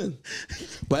walked in.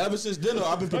 But ever since then, though,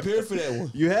 I've been prepared for that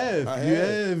one. You have, I you have.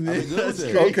 have, I've man. been good with That's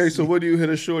that. crazy. Okay, so what do you hit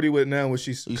a shorty with now when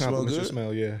she smell compliments your good?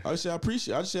 smell? Yeah. I say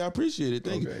I appreciate it.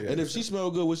 Thank Okay, you. yeah, And if she smell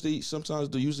good, which they sometimes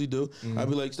do usually do, I'd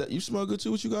be like, "You smell good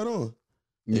too. What you got on?"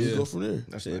 And you go from there.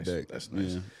 That's Shit nice. back. That's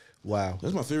nice. Yeah. Wow.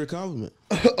 That's my favorite compliment.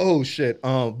 Oh shit.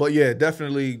 But yeah,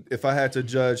 definitely. If I had to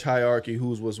judge hierarchy,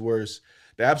 whose was worse?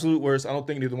 The absolute worst. I don't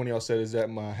think neither one of y'all said is that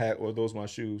my hat or those my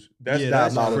shoes. That's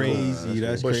That's diabolical. crazy.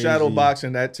 That's But crazy. shadow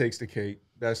boxing, that takes the cake.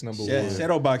 That's number one.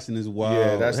 Shadow boxing is wild.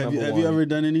 Yeah, that's have number you one. ever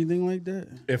done anything like that?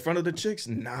 In front of the chicks?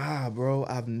 Nah, bro.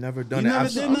 I've never done You it. never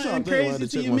I've- did I'm nothing trying to think crazy about it,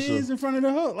 to check your myself. mans in front of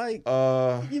the hook.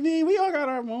 Like, you mean we all got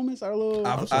our moments, our little.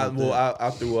 I threw up.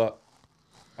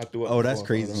 I threw up. Oh, that's before.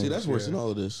 crazy. See, that's worse than all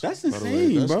of this. That's by the way.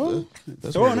 insane, That's- bro.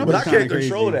 that's Throwing way up But worse. I kinda can't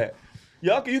control crazy. that.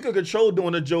 Y'all, you could control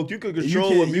doing a joke. You could control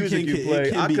can't- what you music can't- you it play.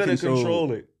 can I be couldn't controlled.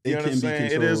 control it. You It know what can I'm be saying? It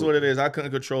is controlled. what it is. I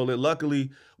couldn't control it.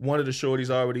 Luckily, one of the shorties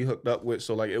I already hooked up with,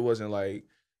 so like it wasn't like,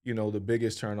 the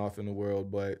biggest turn off in the world.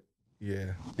 But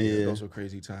yeah, those were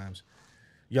crazy times.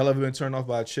 Y'all ever been turned off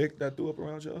by a chick that threw up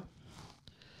around y'all?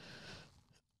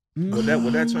 Would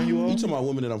that turn you You off? talking about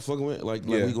women that I'm fucking with? Like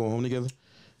Yeah. we going home together?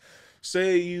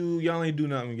 Say y'all ain't do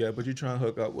nothing yet, but you trying to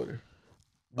hook up with her.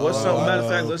 What's something? Matter of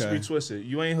fact, let's okay. retwist it.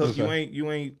 You ain't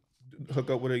hook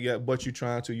up with her yet, but you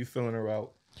trying to. You feeling her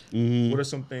out. Mm-hmm. What are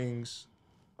some things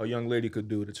a young lady could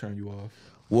do to turn you off?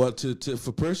 Well,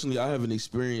 for personally, I haven't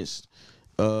experienced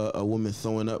a woman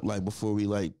throwing up like before we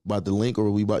like about the link or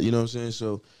we about, you know what I'm saying?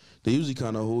 So they usually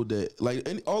kind of hold that. Like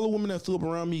all the women that flew up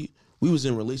around me, we was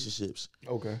in relationships.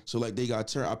 Okay. So like they got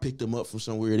turned. I picked them up from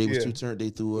somewhere. They was too turned. They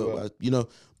threw up. You know.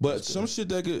 But some shit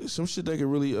that could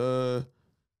really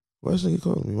why is nigga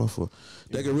calling me? My fault.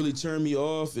 That could really turn me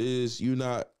off is you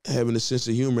not having a sense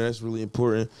of humor. That's really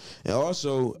important. And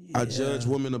also, I judge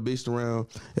women based around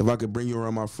if I could bring you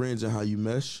around my friends and how you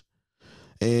mesh.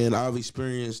 And I've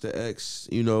experienced the ex,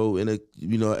 in an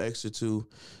ex or two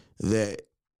that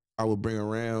I would bring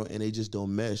around and they just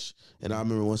don't mesh. And I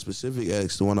remember one specific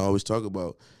ex, the one I always talk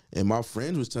about, and my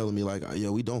friends was telling me like,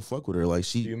 yo, we don't fuck with her. Like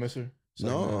she. Do you miss her?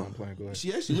 No, I'm playing. Go ahead.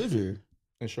 She actually live here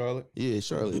in Charlotte. Yeah,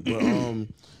 Charlotte. But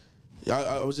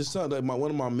I was just telling like one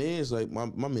of my mans, like my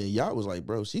man Yacht was like,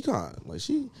 bro, she can't, like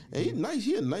she, and he nice,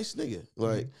 he a nice nigga.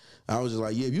 Like I was just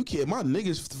like, yeah, if you can't, my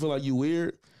niggas feel like you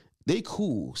weird, they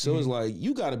cool. So it's like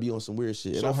you got to be on some weird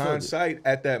shit. So hindsight,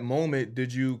 at that moment,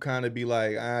 did you kind of be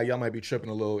like, y'all might be tripping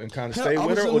a little, and kind of stay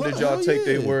with her, or did y'all take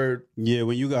their word? Yeah,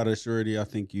 when you got a surety, I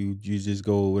think you just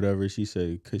go with whatever she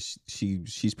say, because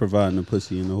she's providing the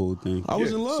pussy and the whole thing. I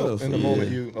was in love. So in the moment,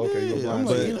 you I'm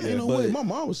like, ain't no way. My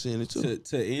mom was saying it too.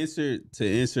 To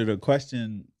answer the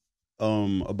question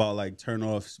about like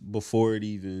turn-offs before it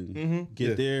even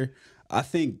get there, I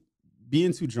think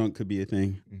being too drunk could be a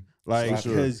thing. Like,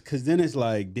 cause then it's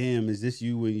like, damn, is this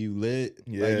you when you lit?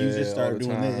 Yeah, like you just start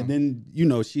doing that, and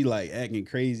then she like acting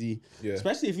crazy. Yeah.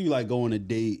 Especially if you like go on a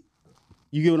date.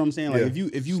 You get what I'm saying? Like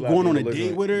if you going on a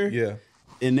date with her,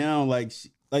 and now like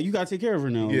you gotta take care of her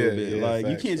now a little bit. Like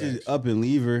facts, you can't just up and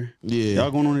leave her. Yeah,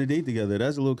 y'all going on a date together.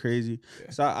 That's a little crazy.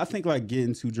 Yeah. So I think like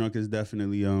getting too drunk is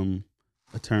definitely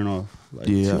a turn off. Like,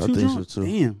 I think drunk? So too.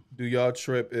 Damn. Do y'all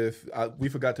trip if we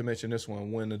forgot to mention this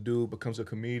one when a dude becomes a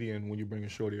comedian when you bring a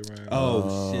shorty around?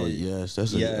 Oh shit! Yes,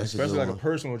 that's especially like a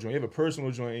personal joint. You have a personal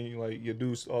joint, and like your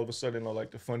dudes all of a sudden are like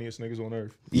the funniest niggas on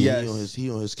earth. Yeah, he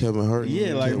on his Kevin Hart.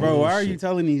 Yeah, like bro, why are you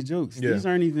telling these jokes? Yeah. These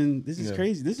aren't even. This is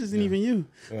crazy. This isn't even you.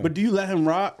 Yeah. But do you let him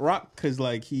rock? Cause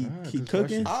like he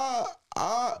cooking.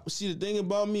 I see the thing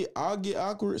about me. I'll get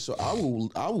awkward, so I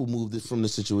will move this from the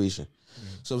situation.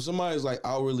 So if somebody's like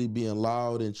outwardly being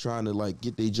loud and trying to like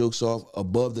get their jokes off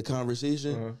above the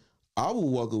conversation, I will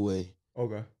walk away.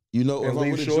 Okay. You know, if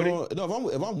I'm with a joint,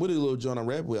 if I'm with a little joint I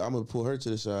rap with, I'm gonna pull her to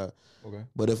the side. Okay.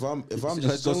 But if I'm just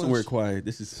let's go somewhere quiet.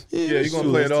 This is you're gonna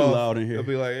play it off. Too loud in here. It'll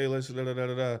be like, hey, let's da da da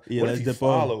da. Yeah, what if he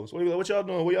follows? What y'all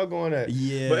doing? Where y'all going at?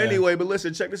 Yeah. But anyway,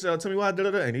 listen, check this out. Tell me why da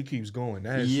da da, and he keeps going.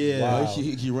 That's wild.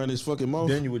 He run his fucking mouth.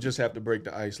 Then you would just have to break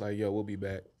the ice. Like, yo, we'll be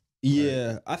back.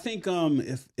 Yeah, I think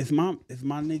if my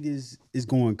niggas is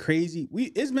going crazy,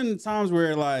 it's been times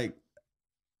where like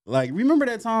remember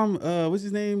that time what's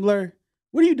his name, Ler?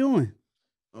 What are you doing?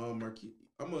 Marquise,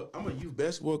 I'm a youth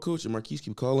basketball coach, and Marquise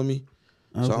keep calling me,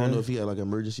 so I don't know if he had like an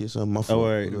emergency or something. My fault. All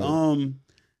right.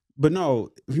 But no,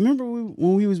 remember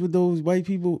when we was with those white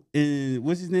people and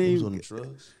what's his name? He was on the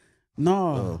drugs.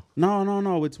 No,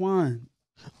 with Twine.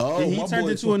 Oh, and he turned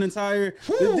into an entire.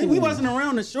 We wasn't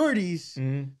around the shorties.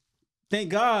 Mm-hmm. Thank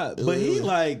God, but he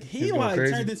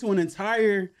turned into an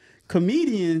entire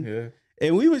comedian. Yeah.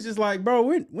 And we was just like, bro,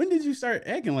 when did you start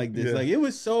acting like this? Yeah. Like it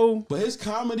was so. But his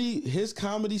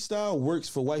comedy style works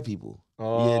for white people.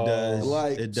 Oh, yeah, it does.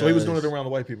 Like it does. So he was doing it around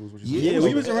the white people.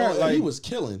 We was around. Like he was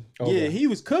killing. Okay. Yeah, he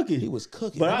was cooking.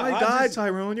 But I died,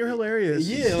 Tyrone. You're hilarious.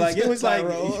 Yeah, like it was like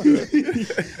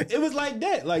it was like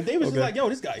that. Like they was just like, yo,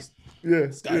 this guy's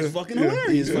fucking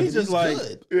hilarious. He's just like,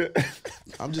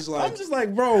 I'm just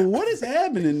like, bro, what is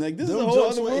happening? Like this is a whole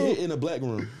other world in a black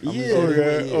room.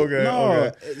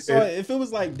 Okay. So if it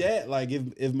was like that, like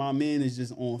if my man is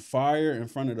just on fire in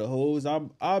front of the hoes,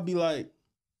 I'll be like,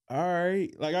 all right,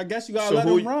 like I guess you gotta let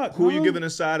him rock. Who are you giving a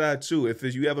side eye to? If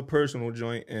you have a personal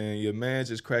joint and your man's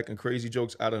just cracking crazy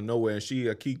jokes out of nowhere and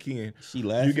she keying, she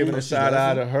laughing. You giving a side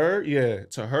eye to her? Yeah,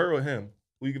 to her or him?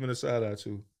 Who you giving a side eye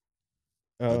to?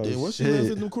 Oh, what's she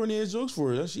laughing them corny ass jokes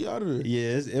for? That she out of it.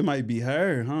 Yeah, it might be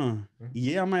her, huh?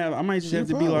 Yeah, I might just have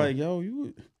to be like, yo,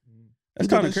 you. That's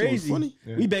kind of crazy. Funny.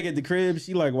 Yeah. We back at the crib.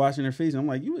 She like washing her face. I'm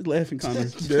like, you was laughing kind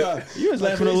of. You was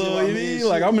laughing a little. You mean?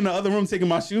 Like I'm in the other room taking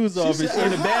my shoes off and she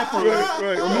in the bathroom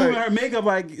removing her makeup.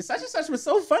 Like such and such was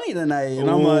so funny tonight. And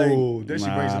I'm like, then she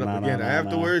brings it up again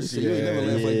afterwards. You ain't never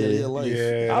laughed like that in your life.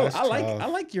 Yeah, I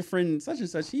like your friend such and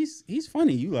such. He's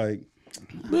funny. You like,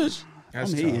 bitch.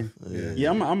 I'm hating.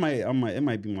 Yeah, I might. It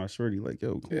might be my shorty. Like,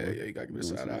 yo, cool. Yeah, you gotta give me a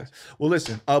side eye. Well,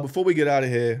 listen. Before we get out of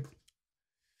here,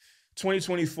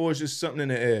 2024 is just something in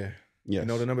the air. Yes. You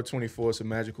know, the number 24 is a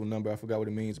magical number. I forgot what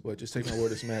it means, but just take my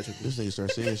word, it's magical. This nigga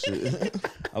start saying shit.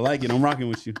 I like it. I'm rocking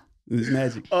with you. It's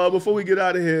magic. Before we get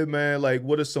out of here, man, like,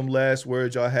 what are some last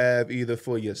words y'all have, either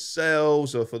for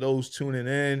yourselves or for those tuning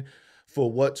in,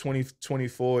 for what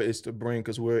 2024 is to bring,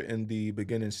 because we're in the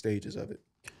beginning stages of it?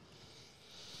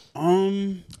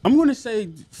 I'm gonna say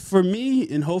for me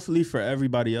and hopefully for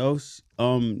everybody else,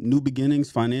 new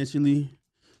beginnings financially.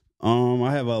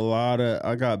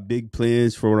 I got big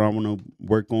plans for what I want to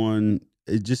work on.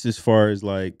 Just as far as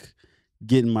like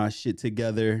getting my shit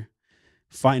together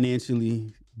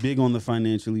financially, big on the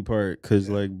financially part, because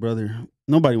like, brother,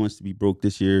 nobody wants to be broke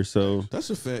this year. So that's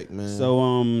a fact, man.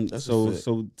 So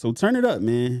turn it up,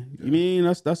 man. You mean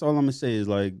that's all I'm gonna say is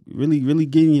like really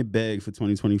getting your bag for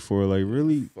 2024. Like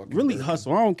really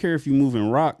hustle. I don't care if you moving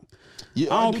rock.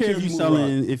 Yeah, I don't care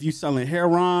if you selling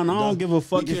heroin. I don't give a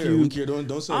fuck if you.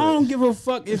 Don't say I don't give a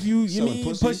fuck if you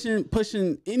mean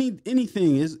pushing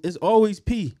anything. It's always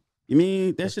P. You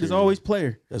mean that shit is always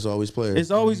player. That's always player.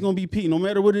 It's always gonna be P, no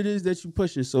matter what it is that you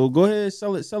pushing. So go ahead,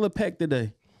 sell a pack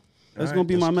today. That's gonna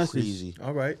be my message. Crazy.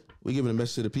 All right, we giving a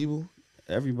message to the people.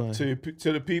 Everybody,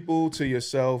 to the people, to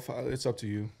yourself. It's up to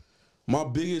you. My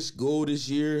biggest goal this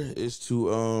year is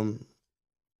to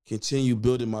continue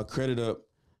building my credit up.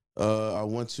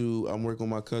 I'm working with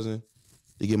my cousin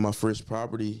to get my first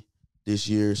property this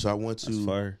year. So I want to. That's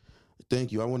fire.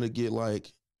 Thank you. I want to get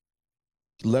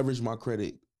leverage my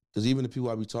credit, because even the people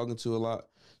I be talking to a lot,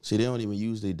 see, they don't even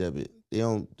use their debit. They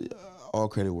don't all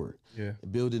credit work. Yeah.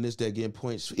 Building this, that, getting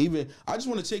points. Even I just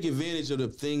want to take advantage of the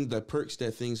things, the perks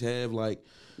that things have, like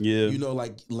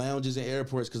like lounges and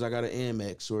airports, because I got an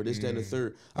Amex or this, that, and the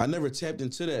third. I never tapped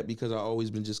into that because I always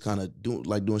been just kind of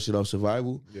doing shit off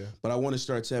survival. Yeah. But I want to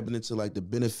start tapping into like the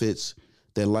benefits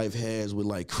that life has with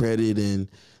like credit and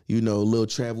little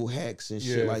travel hacks and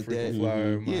shit like that.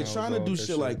 Trying to do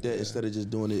shit like that instead of just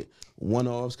doing it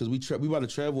one-offs, because we about to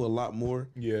travel a lot more.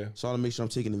 Yeah. So I want to make sure I'm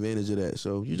taking advantage of that.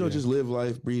 So, just live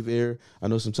life, breathe air. I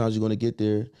know sometimes you're going to get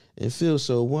there and feel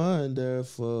so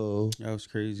wonderful. That was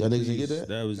crazy. Y'all niggas didn't get that?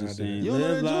 That was insane.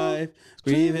 Live life,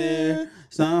 breathe air.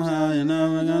 Somehow we're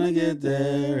gonna get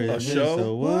there. A show?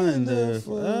 So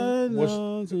wonderful.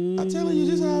 I'm telling you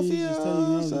just how I feel.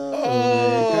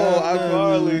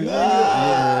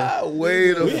 iCarly.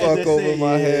 Way the fuck over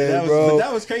my head, bro.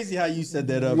 That was crazy how you said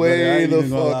that up. Way the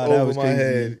fuck over my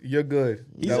head. You're good.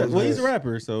 He's a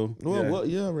rapper, so.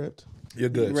 I rapped. You're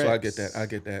good. So I get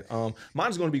that.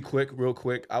 Mine's going to be real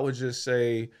quick. I would just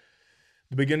say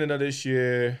the beginning of this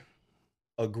year,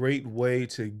 a great way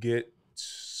to get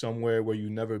somewhere where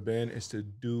you've never been is to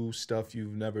do stuff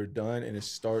you've never done. And it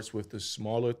starts with the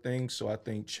smaller things. So I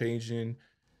think changing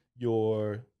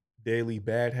your daily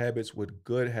bad habits with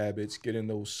good habits, getting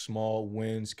those small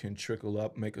wins can trickle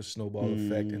up, make a snowball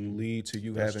effect, and lead to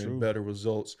you having better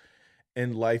results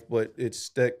in life. But it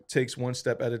takes one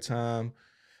step at a time,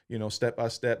 step by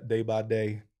step, day by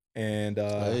day. And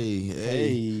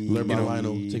Ler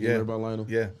Lionel, Ler Lionel.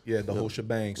 The whole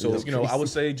shebang. So I would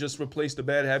say just replace the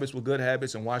bad habits with good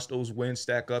habits and watch those wins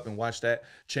stack up and watch that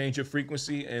change your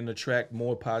frequency and attract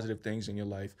more positive things in your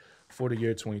life for the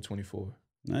year 2024.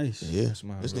 Nice. Yeah.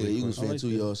 This nigga Eagles fan too,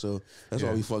 y'all. So that's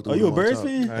why we fucked up. Oh, you a Birds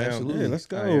fan? Absolutely. Yeah, let's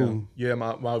go. Yeah,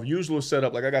 my usual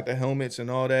setup, like I got the helmets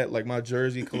and all that, like my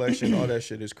jersey collection, all that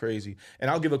shit is crazy. And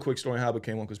I'll give a quick story on how I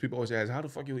became one, because people always ask, how the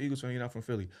fuck you an Eagles fan? You're not from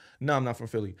Philly. No, I'm not from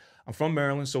Philly. I'm from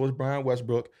Maryland. So is Brian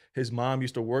Westbrook. His mom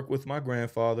used to work with my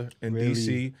grandfather in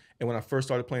D.C. And when I first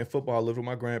started playing football, I lived with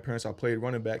my grandparents. I played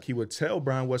running back. He would tell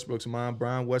Brian Westbrook's mom,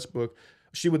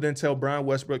 she would then tell Brian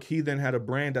Westbrook. He then had a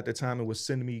brand at the time and would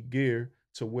send me gear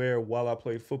to wear while I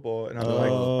played football, and I'm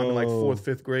in like 4th,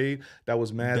 5th grade. That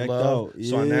was mad love.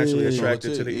 So I naturally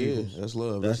attracted to the Eagles. That's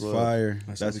love. That's fire.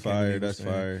 That's fire. That's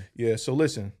fire. Yeah. So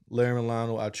listen, Ler and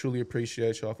Lionel, I truly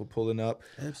appreciate y'all for pulling up.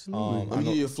 Absolutely. Let me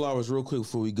give you flowers real quick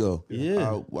before we go.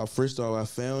 Yeah. First off, I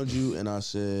found you, and I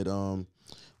said, when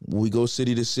we go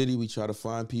city to city, we try to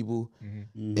find people,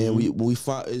 and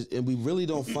we really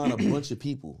don't find a bunch of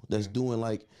people that's doing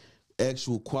like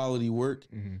actual quality work.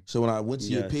 So when I went to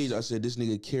your page, I said, this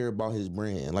nigga care about his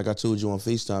brand. Like I told you on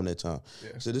FaceTime that time.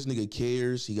 So this nigga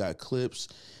cares. He got clips.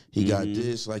 He got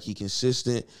this. Like he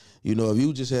consistent. If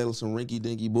you just had some rinky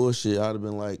dinky bullshit, I'd have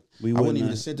been like, I wouldn't even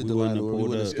have sent it to Lionel, or we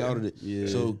wouldn't have scouted it. Yeah.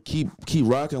 So keep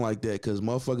rocking like that, because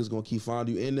motherfuckers gonna keep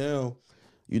finding you. And now,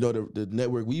 the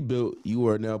network we built, you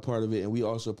are now part of it, and we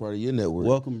are part of your network.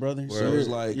 Welcome, brother. So it's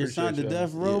like, you're signed to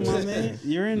Death Row, my man.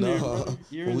 You're in there, brother.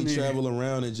 When we travel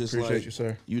around and just appreciate you,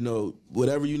 sir.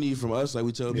 Whatever you need from us, like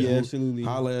we tell people, absolutely.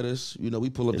 Holla at us. We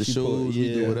pull up the shows,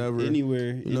 we do whatever.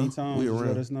 Anywhere, anytime, we just around.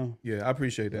 let us know. Yeah, I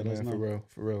appreciate that, man.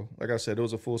 For real. Like I said, it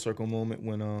was a full circle moment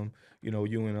when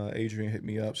you and Adrian hit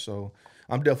me up. So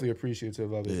I'm definitely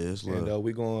appreciative of it. Yeah, it's love. And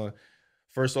we're going to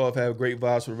First off, have great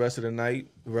vibes for the rest of the night.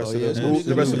 The rest of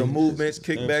the movements,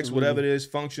 kickbacks, whatever it is,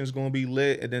 functions going to be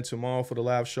lit. And then tomorrow for the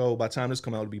live show, by the time this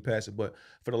come out, it'll be past it. But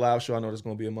for the live show, I know there's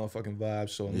going to be a motherfucking vibe.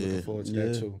 So I'm looking forward to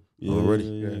that too.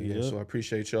 Already. So I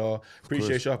appreciate y'all.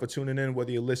 Appreciate y'all for tuning in,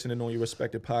 whether you're listening on your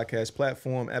respective podcast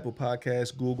platform, Apple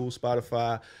Podcasts, Google,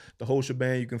 Spotify, the whole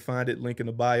shebang. You can find it, link in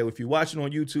the bio. If you're watching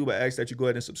on YouTube, I ask that you go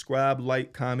ahead and subscribe,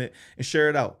 like, comment, and share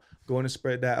it out. Go ahead and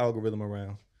spread that algorithm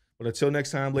around. But until next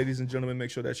time, ladies and gentlemen,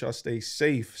 make sure that y'all stay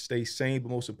safe, stay sane, but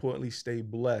most importantly, stay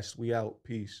blessed. We out.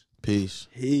 Peace. Peace.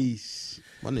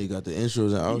 My nigga got the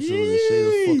intros and outros Yeah, and say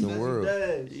the fucking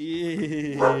word.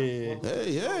 Yeah.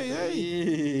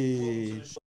 Hey.